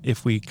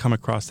if we come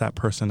across that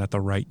person at the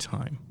right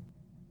time.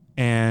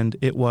 And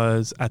it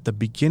was at the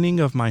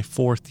beginning of my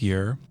 4th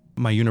year,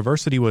 my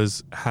university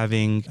was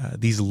having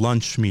these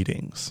lunch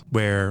meetings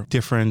where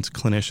different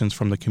clinicians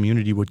from the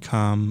community would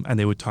come and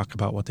they would talk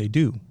about what they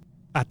do.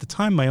 At the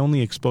time, my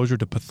only exposure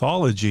to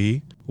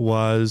pathology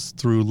was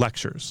through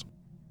lectures.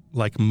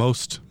 Like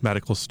most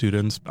medical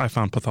students, I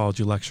found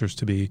pathology lectures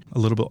to be a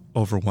little bit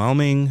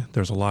overwhelming.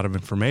 There's a lot of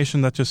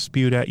information that's just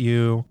spewed at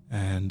you,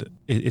 and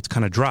it's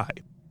kind of dry.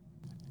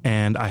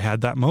 And I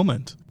had that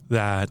moment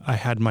that I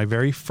had my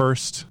very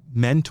first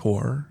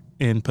mentor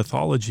in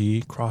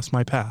pathology cross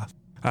my path.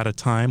 at a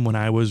time when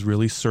I was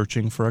really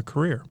searching for a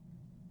career.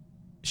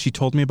 She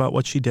told me about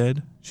what she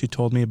did. She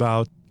told me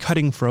about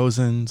cutting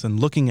frozens and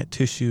looking at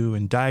tissue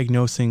and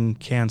diagnosing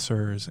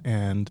cancers.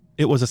 And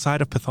it was a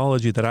side of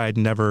pathology that I had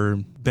never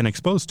been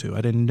exposed to.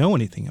 I didn't know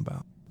anything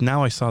about.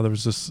 Now I saw there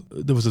was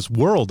this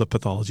world of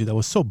pathology that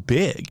was so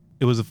big.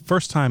 It was the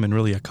first time in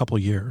really a couple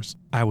years.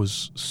 I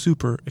was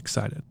super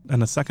excited.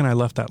 And the second I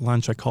left that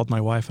lunch, I called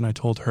my wife and I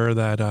told her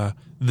that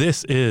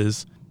this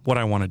is what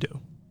I want to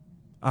do.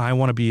 I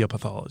want to be a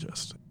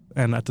pathologist.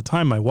 And at the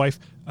time, my wife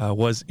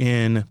was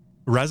in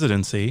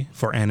residency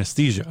for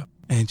anesthesia.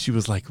 And she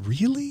was like,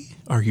 really?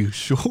 Are you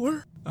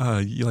sure?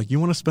 You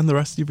want to spend the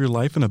rest of your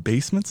life in a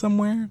basement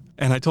somewhere?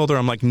 And I told her,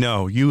 I'm like,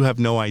 no, you have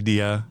no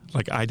idea.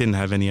 Like, I didn't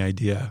have any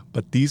idea.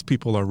 But these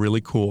people are really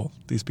cool.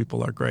 These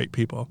people are great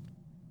people.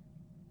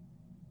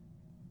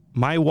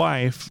 My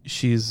wife,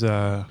 she's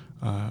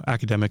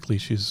academically,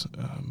 she's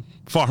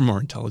far more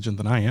intelligent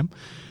than I am.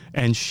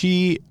 And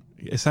she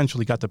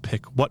essentially got to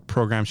pick what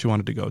program she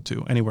wanted to go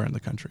to anywhere in the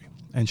country.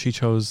 And she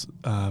chose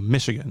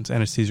Michigan's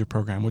anesthesia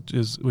program, which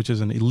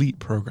is an elite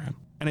program.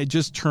 And it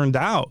just turned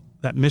out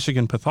that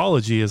Michigan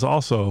pathology is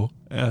also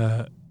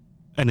an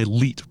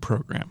elite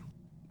program.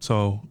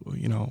 So,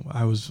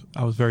 I was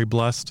very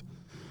blessed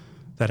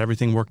that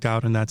everything worked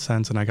out in that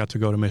sense, and I got to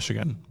go to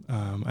Michigan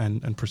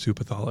and pursue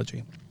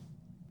pathology.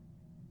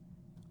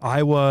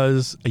 I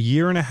was a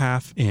year and a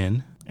half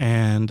in,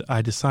 and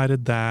I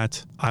decided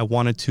that I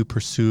wanted to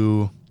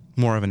pursue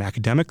more of an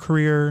academic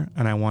career,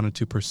 and I wanted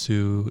to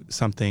pursue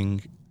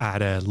something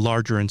at a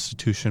larger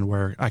institution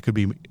where I could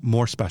be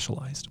more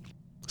specialized.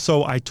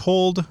 So I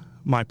told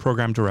my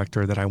program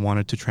director that I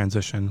wanted to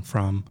transition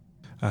from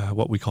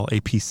what we call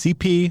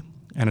APCP,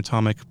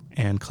 anatomic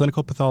and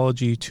clinical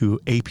pathology, to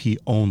AP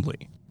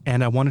only.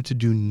 And I wanted to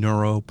do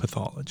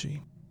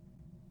neuropathology.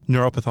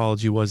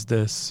 Neuropathology was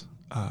this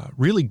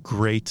really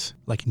great,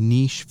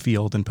 niche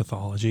field in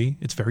pathology.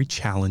 It's very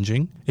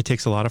challenging. It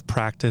takes a lot of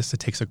practice. It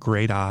takes a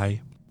great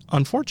eye.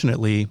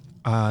 Unfortunately,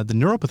 the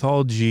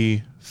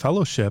neuropathology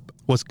fellowship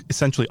was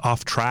essentially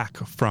off track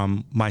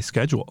from my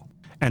schedule.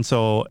 And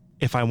so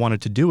if I wanted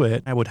to do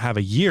it, I would have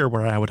a year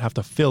where I would have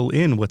to fill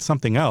in with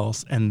something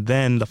else. And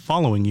then the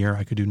following year,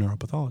 I could do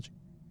neuropathology.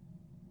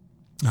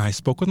 I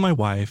spoke with my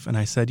wife and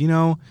I said,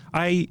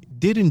 I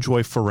did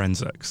enjoy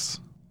forensics.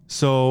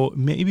 So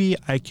maybe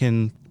I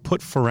can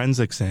put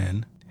forensics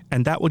in,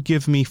 and that would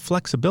give me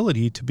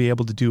flexibility to be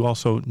able to do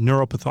also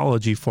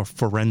neuropathology for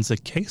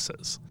forensic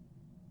cases.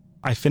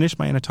 I finished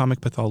my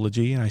anatomic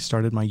pathology and I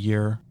started my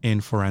year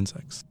in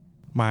forensics.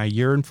 My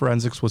year in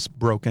forensics was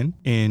broken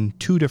in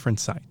 2 different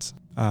sites.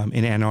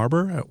 In Ann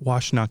Arbor at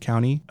Washtenaw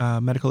County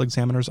Medical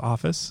Examiner's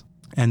Office,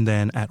 and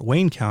then at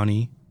Wayne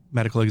County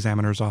Medical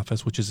Examiner's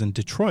Office, which is in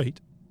Detroit.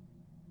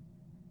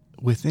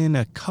 Within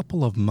a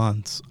couple of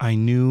months, I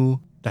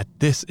knew that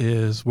this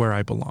is where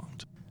I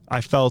belonged.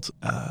 I felt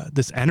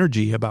this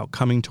energy about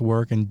coming to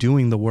work and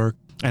doing the work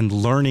and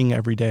learning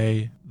every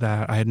day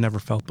that I had never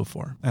felt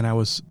before. And I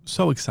was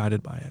so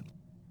excited by it.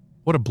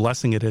 What a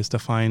blessing it is to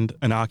find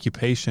an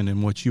occupation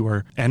in which you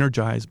are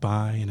energized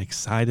by and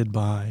excited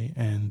by.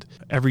 And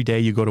every day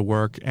you go to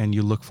work and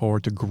you look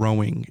forward to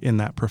growing in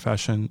that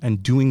profession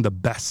and doing the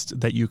best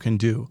that you can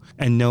do.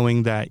 And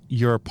knowing that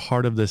you're a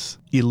part of this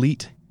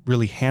elite,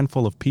 really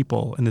handful of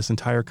people in this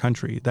entire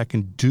country that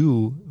can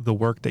do the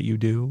work that you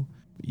do.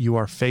 You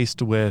are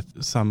faced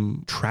with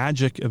some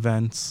tragic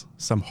events,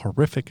 some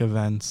horrific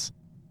events,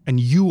 and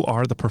you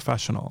are the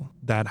professional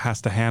that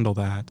has to handle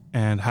that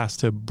and has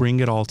to bring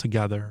it all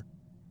together.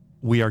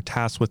 We are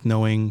tasked with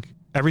knowing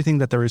everything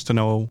that there is to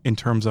know in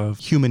terms of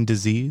human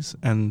disease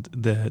and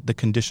the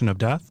condition of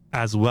death,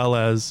 as well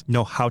as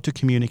know how to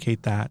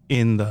communicate that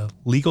in the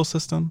legal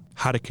system,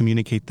 how to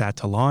communicate that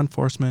to law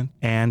enforcement,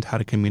 and how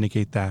to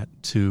communicate that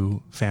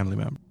to family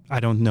members.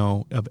 I don't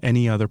know of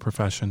any other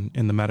profession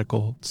in the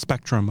medical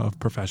spectrum of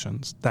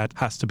professions that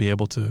has to be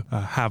able to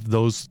have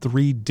those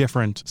 3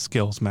 different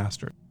skills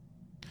mastered.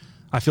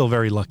 I feel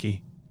very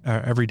lucky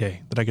every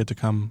day that I get to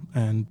come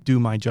and do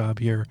my job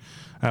here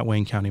at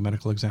Wayne County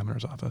Medical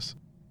Examiner's Office.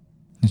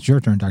 It's your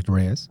turn, Dr.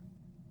 Reyes.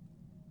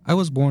 I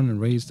was born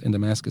and raised in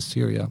Damascus,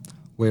 Syria,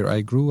 where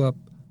I grew up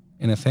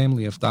in a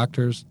family of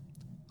doctors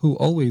who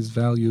always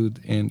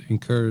valued and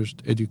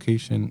encouraged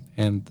education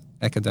and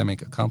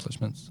academic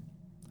accomplishments.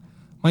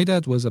 My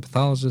dad was a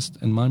pathologist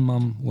and my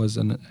mom was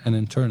an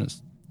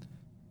internist.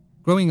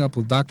 Growing up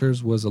with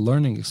doctors was a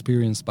learning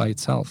experience by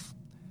itself.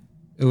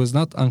 It was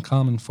not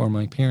uncommon for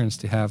my parents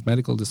to have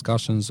medical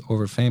discussions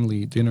over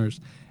family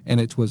dinners,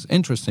 and it was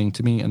interesting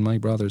to me and my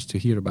brothers to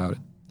hear about it.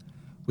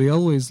 We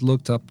always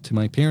looked up to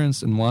my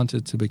parents and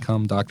wanted to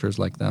become doctors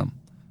like them.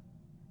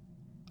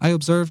 I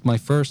observed my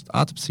first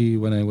autopsy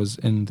when I was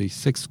in the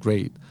 6th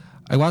grade.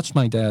 I watched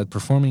my dad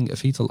performing a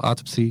fetal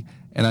autopsy,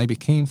 and I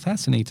became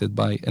fascinated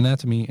by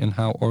anatomy and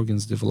how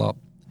organs develop.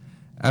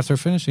 After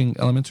finishing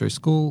elementary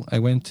school, I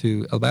went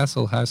to El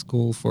Basel High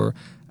School for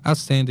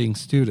Outstanding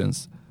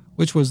Students,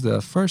 which was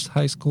the first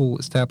high school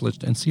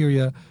established in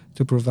Syria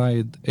to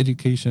provide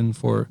education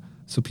for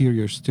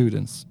superior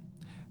students.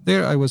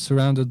 There I was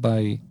surrounded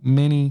by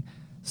many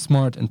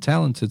smart and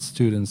talented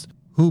students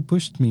who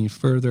pushed me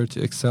further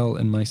to excel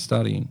in my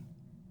studying.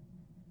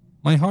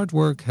 My hard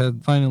work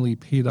had finally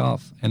paid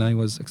off, and I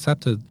was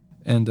accepted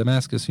in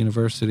Damascus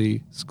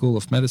University School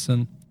of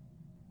Medicine.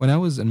 When I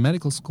was in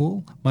medical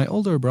school, my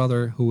older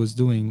brother, who was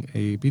doing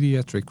a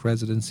pediatric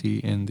residency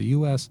in the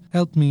U.S.,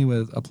 helped me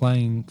with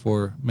applying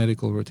for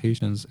medical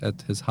rotations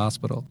at his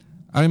hospital.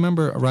 I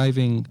remember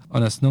arriving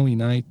on a snowy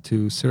night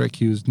to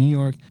Syracuse, New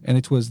York, and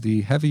it was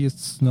the heaviest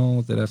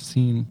snow that I've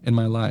seen in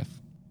my life.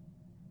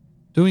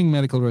 Doing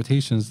medical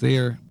rotations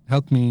there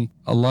helped me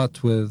a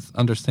lot with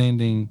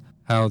understanding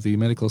how the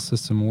medical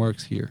system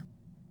works here.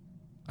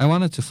 I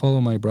wanted to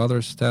follow my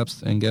brother's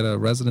steps and get a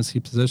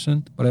residency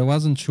position, but I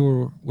wasn't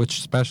sure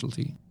which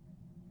specialty.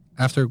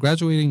 After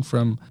graduating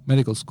from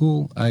medical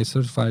school, I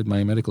certified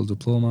my medical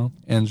diploma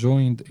and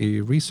joined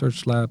a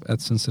research lab at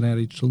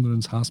Cincinnati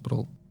Children's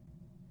Hospital.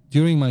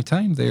 During my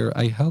time there,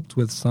 I helped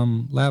with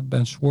some lab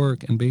bench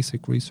work and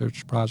basic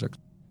research projects.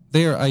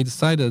 There, I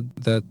decided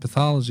that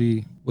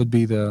pathology would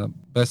be the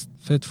best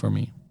fit for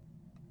me.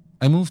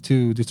 I moved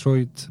to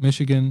Detroit,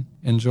 Michigan,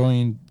 and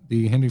joined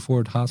the Henry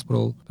Ford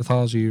Hospital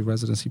Pathology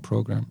Residency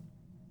Program.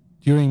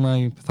 During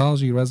my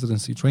pathology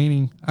residency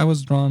training, I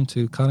was drawn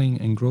to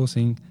cutting and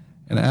grossing,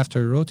 and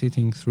after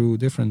rotating through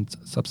different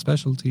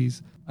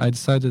subspecialties, I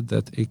decided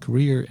that a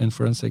career in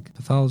forensic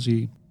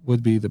pathology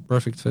would be the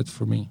perfect fit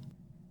for me.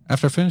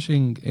 After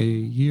finishing a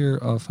year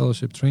of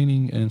fellowship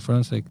training in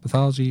forensic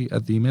pathology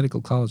at the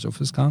Medical College of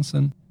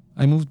Wisconsin,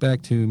 I moved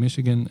back to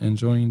Michigan and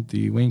joined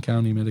the Wayne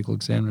County Medical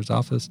Examiner's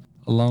Office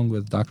along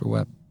with Dr.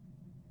 Webb.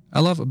 I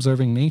love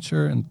observing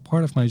nature, and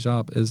part of my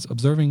job is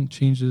observing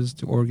changes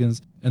to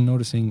organs and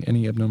noticing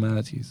any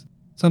abnormalities.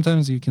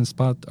 Sometimes you can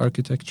spot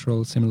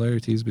architectural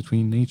similarities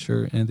between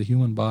nature and the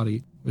human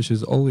body, which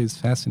is always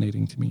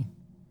fascinating to me.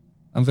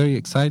 I'm very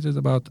excited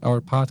about our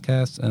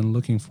podcast and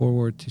looking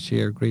forward to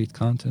share great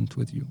content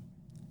with you.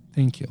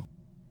 Thank you.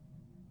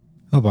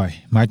 Oh boy,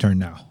 my turn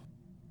now.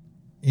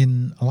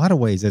 In a lot of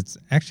ways, it's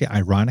actually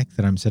ironic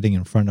that I'm sitting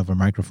in front of a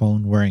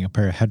microphone wearing a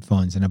pair of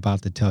headphones and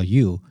about to tell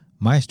you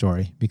my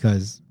story,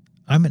 because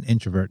I'm an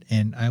introvert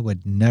and I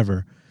would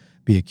never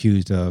be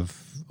accused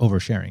of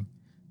oversharing.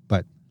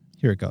 But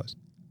here it goes.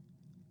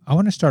 I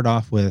want to start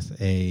off with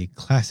a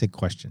classic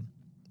question.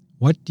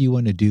 What do you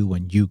want to do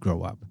when you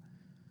grow up?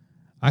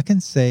 I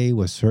can say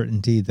with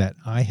certainty that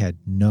I had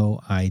no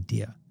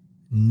idea,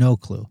 no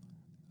clue.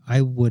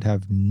 I would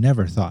have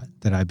never thought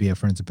that I'd be a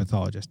forensic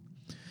pathologist.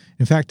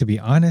 In fact, to be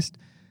honest,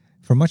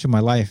 for much of my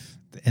life,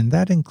 and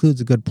that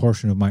includes a good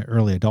portion of my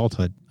early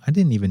adulthood, I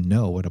didn't even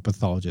know what a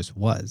pathologist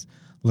was,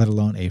 let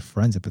alone a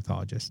forensic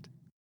pathologist.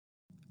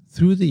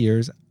 Through the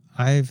years,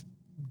 I've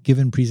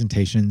given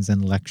presentations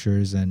and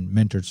lectures and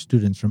mentored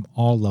students from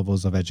all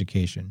levels of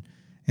education,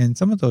 and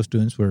some of those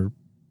students were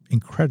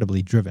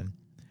incredibly driven.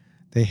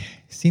 They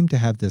seemed to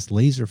have this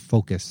laser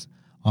focus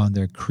on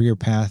their career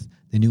path.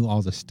 They knew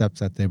all the steps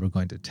that they were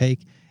going to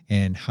take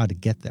and how to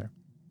get there.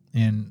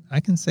 And I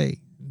can say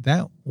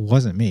that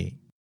wasn't me.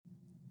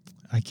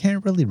 I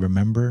can't really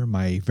remember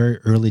my very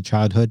early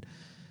childhood,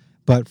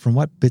 but from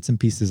what bits and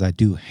pieces I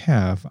do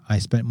have, I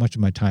spent much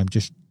of my time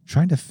just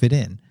trying to fit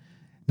in,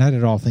 not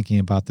at all thinking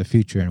about the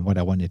future and what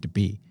I wanted to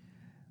be.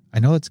 I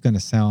know it's going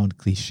to sound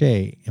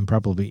cliche, and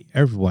probably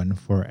everyone,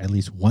 for at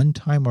least one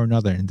time or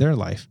another in their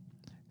life,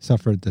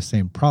 suffered the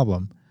same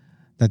problem,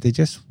 that they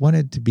just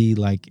wanted to be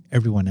like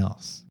everyone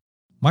else.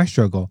 My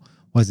struggle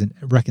was in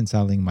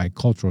reconciling my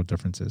cultural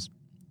differences.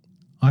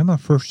 I'm a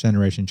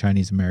first-generation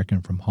Chinese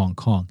American from Hong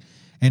Kong,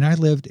 and I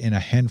lived in a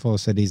handful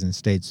of cities and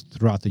states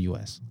throughout the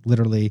U.S.,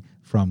 literally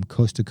from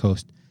coast to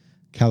coast,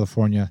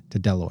 California to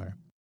Delaware.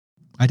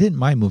 I didn't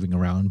mind moving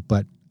around,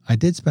 but I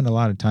did spend a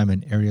lot of time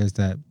in areas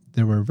that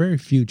there were very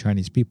few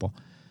Chinese people.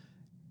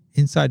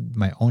 Inside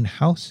my own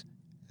house,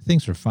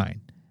 things were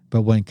fine,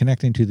 but when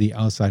connecting to the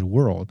outside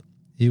world,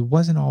 it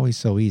wasn't always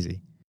so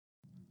easy.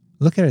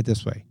 Look at it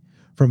this way.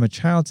 From a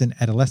child's and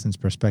adolescent's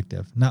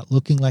perspective, not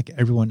looking like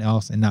everyone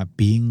else and not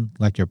being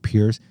like your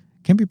peers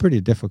can be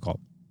pretty difficult.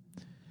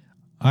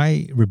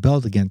 I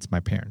rebelled against my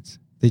parents.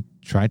 They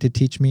tried to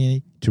teach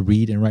me to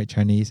read and write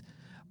Chinese,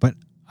 but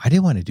I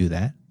didn't want to do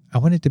that. I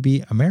wanted to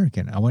be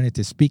American. I wanted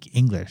to speak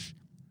English.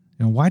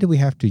 And why do we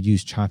have to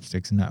use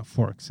chopsticks and not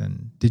forks?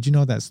 And did you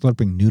know that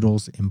slurping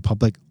noodles in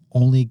public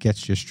only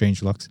gets you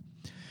strange looks?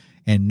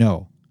 And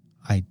no,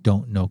 I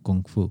don't know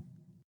Kung Fu.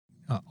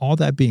 All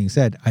that being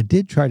said, I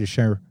did try to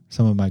share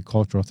some of my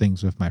cultural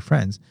things with my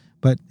friends,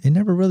 but it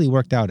never really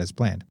worked out as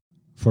planned.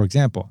 For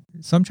example,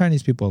 some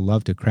Chinese people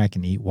love to crack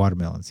and eat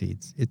watermelon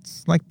seeds.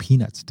 It's like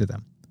peanuts to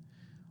them.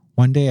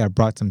 One day I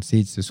brought some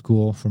seeds to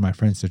school for my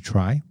friends to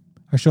try.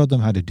 I showed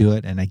them how to do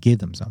it and I gave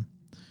them some.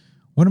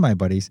 One of my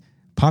buddies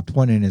popped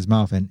one in his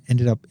mouth and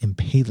ended up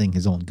impaling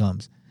his own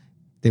gums.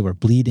 They were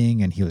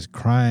bleeding and he was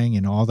crying,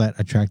 and all that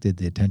attracted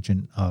the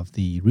attention of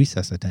the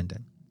recess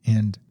attendant.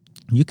 And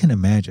you can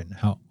imagine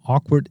how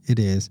awkward it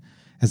is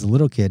as a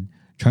little kid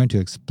trying to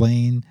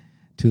explain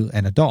to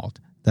an adult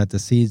that the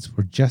seeds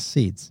were just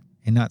seeds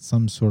and not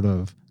some sort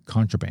of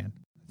contraband.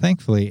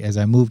 Thankfully, as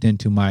I moved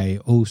into my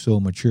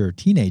oh-so-mature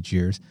teenage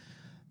years,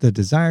 the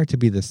desire to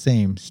be the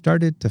same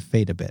started to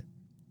fade a bit.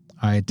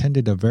 I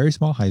attended a very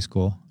small high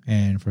school,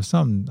 and for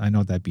some, I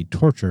know that'd be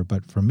torture,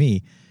 but for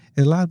me,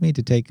 it allowed me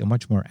to take a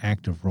much more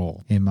active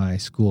role in my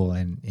school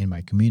and in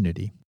my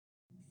community.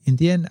 In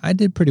the end, I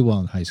did pretty well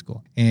in high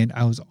school, and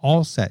I was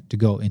all set to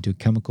go into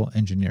chemical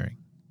engineering.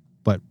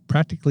 But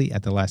practically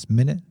at the last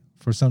minute,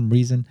 for some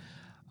reason,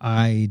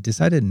 I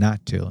decided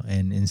not to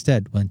and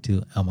instead went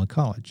to Alma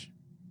College.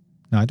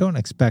 Now, I don't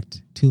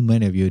expect too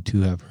many of you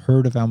to have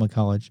heard of Alma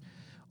College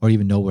or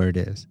even know where it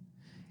is.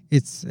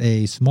 It's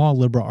a small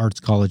liberal arts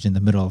college in the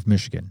middle of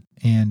Michigan,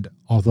 and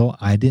although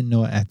I didn't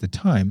know it at the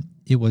time,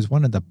 it was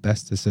one of the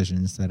best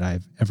decisions that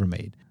I've ever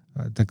made.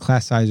 The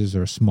class sizes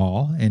are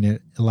small, and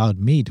it allowed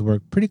me to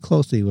work pretty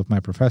closely with my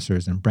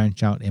professors and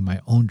branch out in my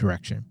own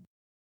direction.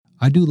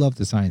 I do love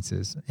the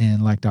sciences,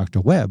 and like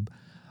Dr. Webb,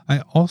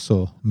 I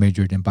also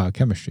majored in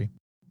biochemistry.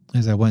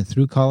 As I went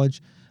through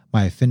college,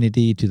 my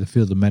affinity to the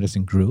field of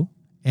medicine grew,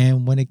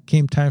 and when it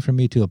came time for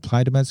me to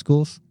apply to med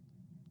schools,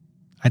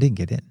 I didn't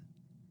get in.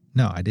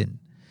 No, I didn't.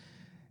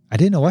 I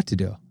didn't know what to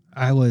do.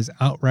 I was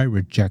outright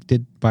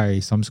rejected by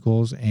some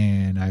schools,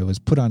 and I was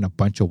put on a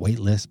bunch of wait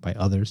lists by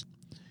others.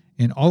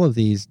 And all of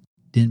these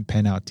didn't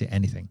pan out to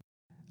anything.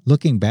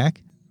 Looking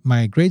back,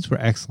 my grades were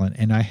excellent,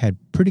 and I had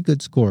pretty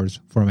good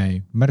scores for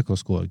my medical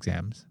school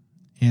exams.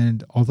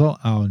 And although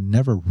I'll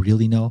never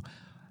really know,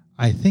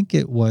 I think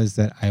it was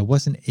that I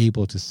wasn't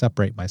able to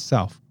separate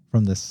myself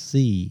from the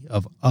sea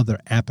of other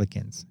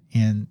applicants.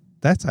 And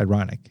that's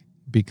ironic,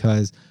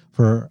 because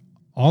for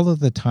all of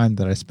the time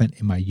that I spent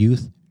in my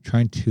youth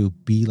trying to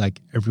be like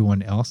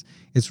everyone else,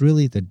 it's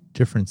really the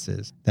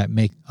differences that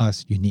make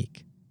us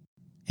unique.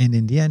 And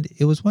in the end,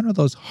 it was one of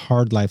those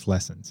hard life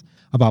lessons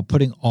about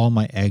putting all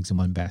my eggs in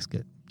one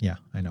basket. Yeah,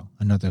 I know,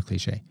 another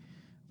cliche.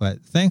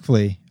 But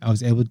thankfully, I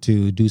was able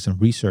to do some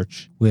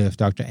research with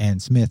Dr. Ann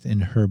Smith in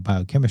her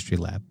biochemistry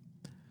lab.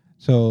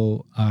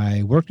 So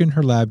I worked in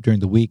her lab during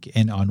the week,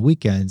 and on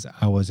weekends,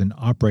 I was an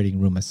operating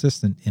room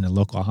assistant in a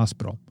local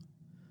hospital.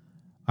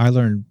 I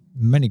learned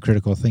many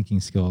critical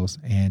thinking skills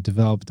and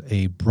developed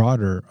a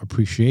broader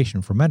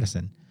appreciation for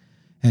medicine.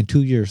 And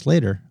 2 years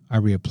later, I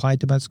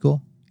reapplied to med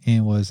school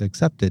and was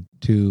accepted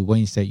to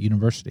Wayne State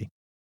University.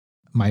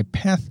 My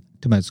path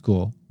to med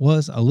school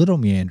was a little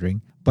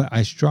meandering, but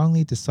I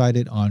strongly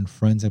decided on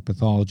forensic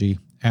pathology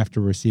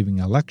after receiving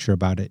a lecture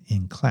about it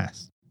in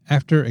class.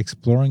 After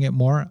exploring it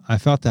more, I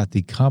felt that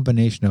the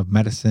combination of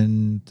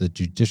medicine, the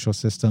judicial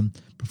system,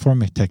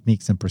 performance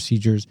techniques and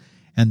procedures,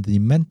 and the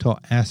mental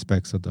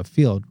aspects of the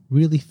field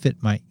really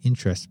fit my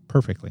interests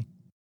perfectly.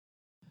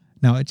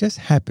 Now, it just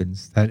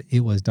happens that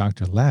it was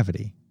Dr.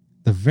 Laverty,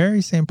 the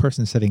very same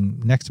person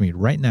sitting next to me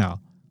right now,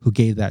 who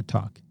gave that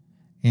talk.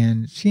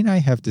 And she and I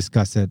have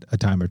discussed it a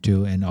time or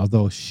two, and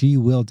although she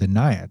will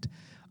deny it,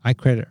 I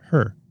credit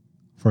her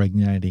for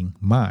igniting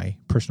my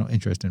personal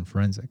interest in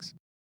forensics.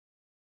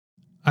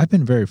 I've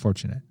been very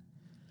fortunate.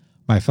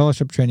 My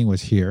fellowship training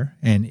was here,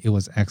 and it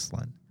was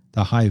excellent.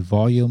 The high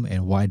volume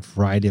and wide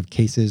variety of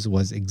cases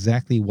was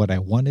exactly what I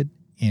wanted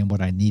and what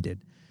I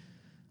needed.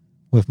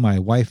 With my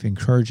wife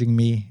encouraging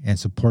me and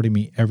supporting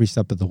me every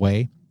step of the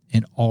way,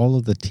 and all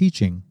of the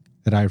teaching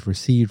that I've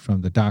received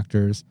from the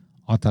doctors,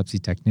 autopsy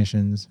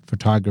technicians,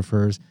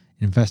 photographers,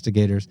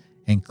 investigators,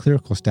 and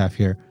clerical staff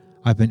here,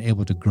 I've been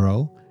able to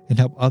grow and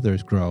help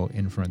others grow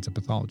in forensic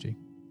pathology.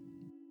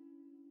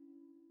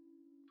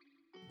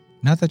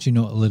 Now that you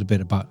know a little bit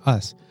about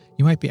us,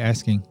 you might be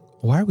asking,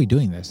 why are we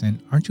doing this?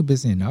 And aren't you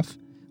busy enough?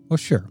 Well,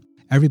 sure,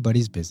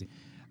 everybody's busy,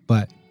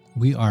 but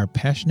we are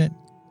passionate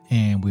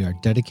and we are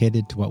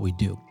dedicated to what we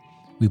do.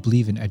 We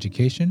believe in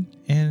education,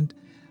 and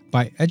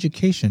by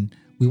education,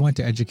 we want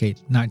to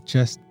educate not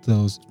just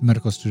those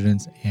medical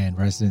students and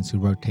residents who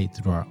rotate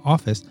through our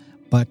office,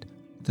 but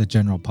the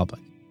general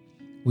public.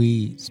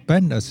 We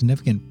spend a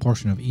significant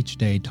portion of each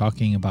day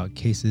talking about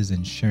cases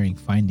and sharing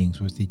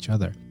findings with each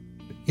other.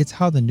 It's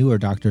how the newer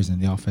doctors in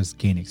the office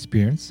gain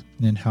experience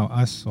and how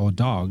us old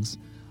dogs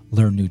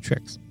learn new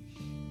tricks.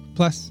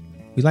 Plus,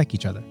 we like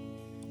each other.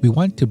 We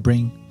want to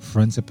bring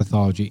forensic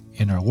pathology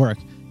in our work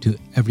to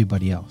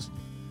everybody else.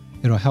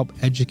 It'll help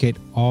educate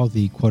all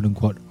the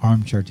quote-unquote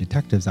armchair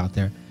detectives out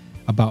there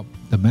about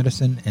the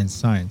medicine and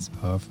science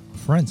of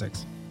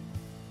forensics.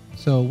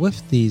 So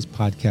with these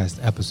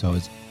podcast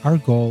episodes, our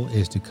goal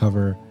is to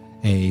cover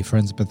a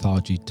forensic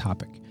pathology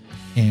topic.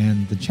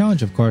 And the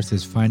challenge, of course,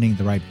 is finding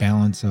the right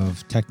balance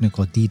of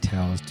technical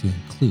details to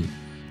include.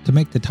 To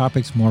make the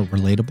topics more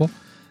relatable,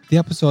 the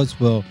episodes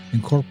will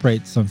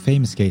incorporate some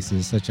famous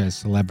cases such as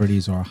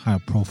celebrities or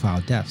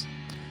high-profile deaths.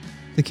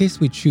 The case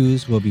we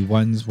choose will be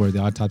ones where the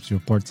autopsy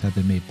reports have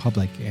been made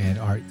public and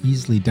are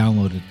easily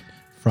downloaded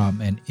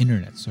from an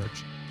internet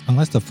search.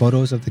 Unless the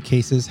photos of the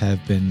cases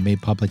have been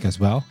made public as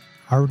well,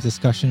 our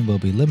discussion will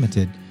be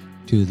limited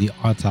to the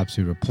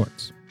autopsy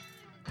reports.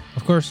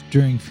 Of course,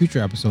 during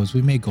future episodes,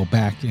 we may go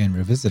back and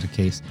revisit a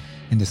case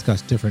and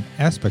discuss different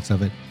aspects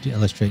of it to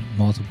illustrate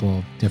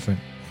multiple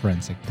different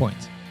forensic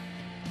points.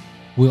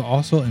 We'll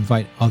also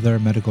invite other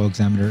medical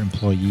examiner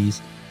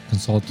employees,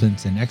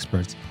 consultants, and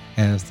experts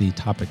as the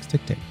topics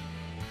dictate.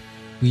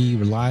 we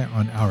rely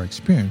on our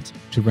experience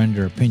to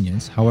render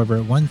opinions.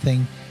 However, one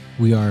thing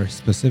we are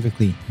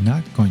specifically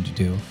not going to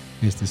do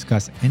is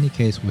discuss any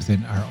case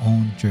within our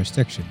own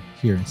jurisdiction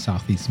here in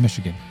Southeast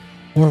Michigan,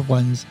 or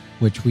ones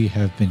which we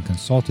have been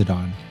consulted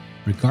on,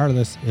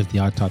 regardless if the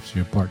autopsy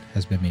report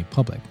has been made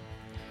public.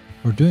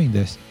 We're doing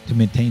this to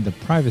maintain the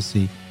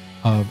privacy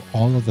of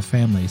all of the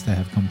families that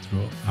have come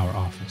through our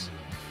office.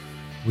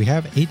 We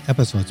have 8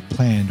 episodes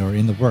planned or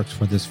in the works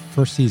for this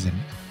first season,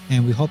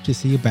 and we hope to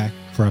see you back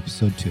for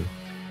episode 2.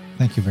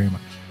 Thank you very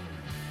much.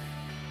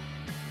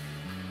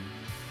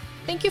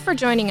 Thank you for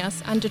joining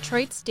us on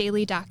Detroit's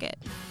Daily Docket.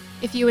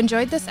 If you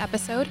enjoyed this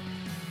episode,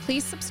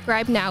 please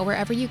subscribe now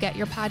wherever you get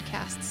your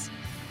podcasts.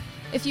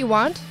 If you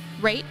want,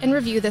 rate and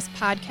review this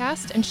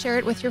podcast and share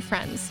it with your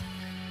friends.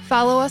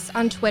 Follow us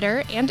on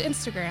Twitter and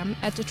Instagram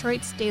at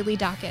Detroit's Daily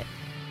Docket.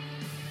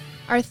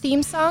 Our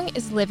theme song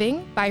is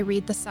Living by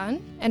Read the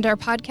Sun, and our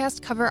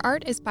podcast cover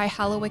art is by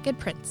Hollow Wicked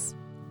Prince.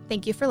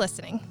 Thank you for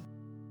listening.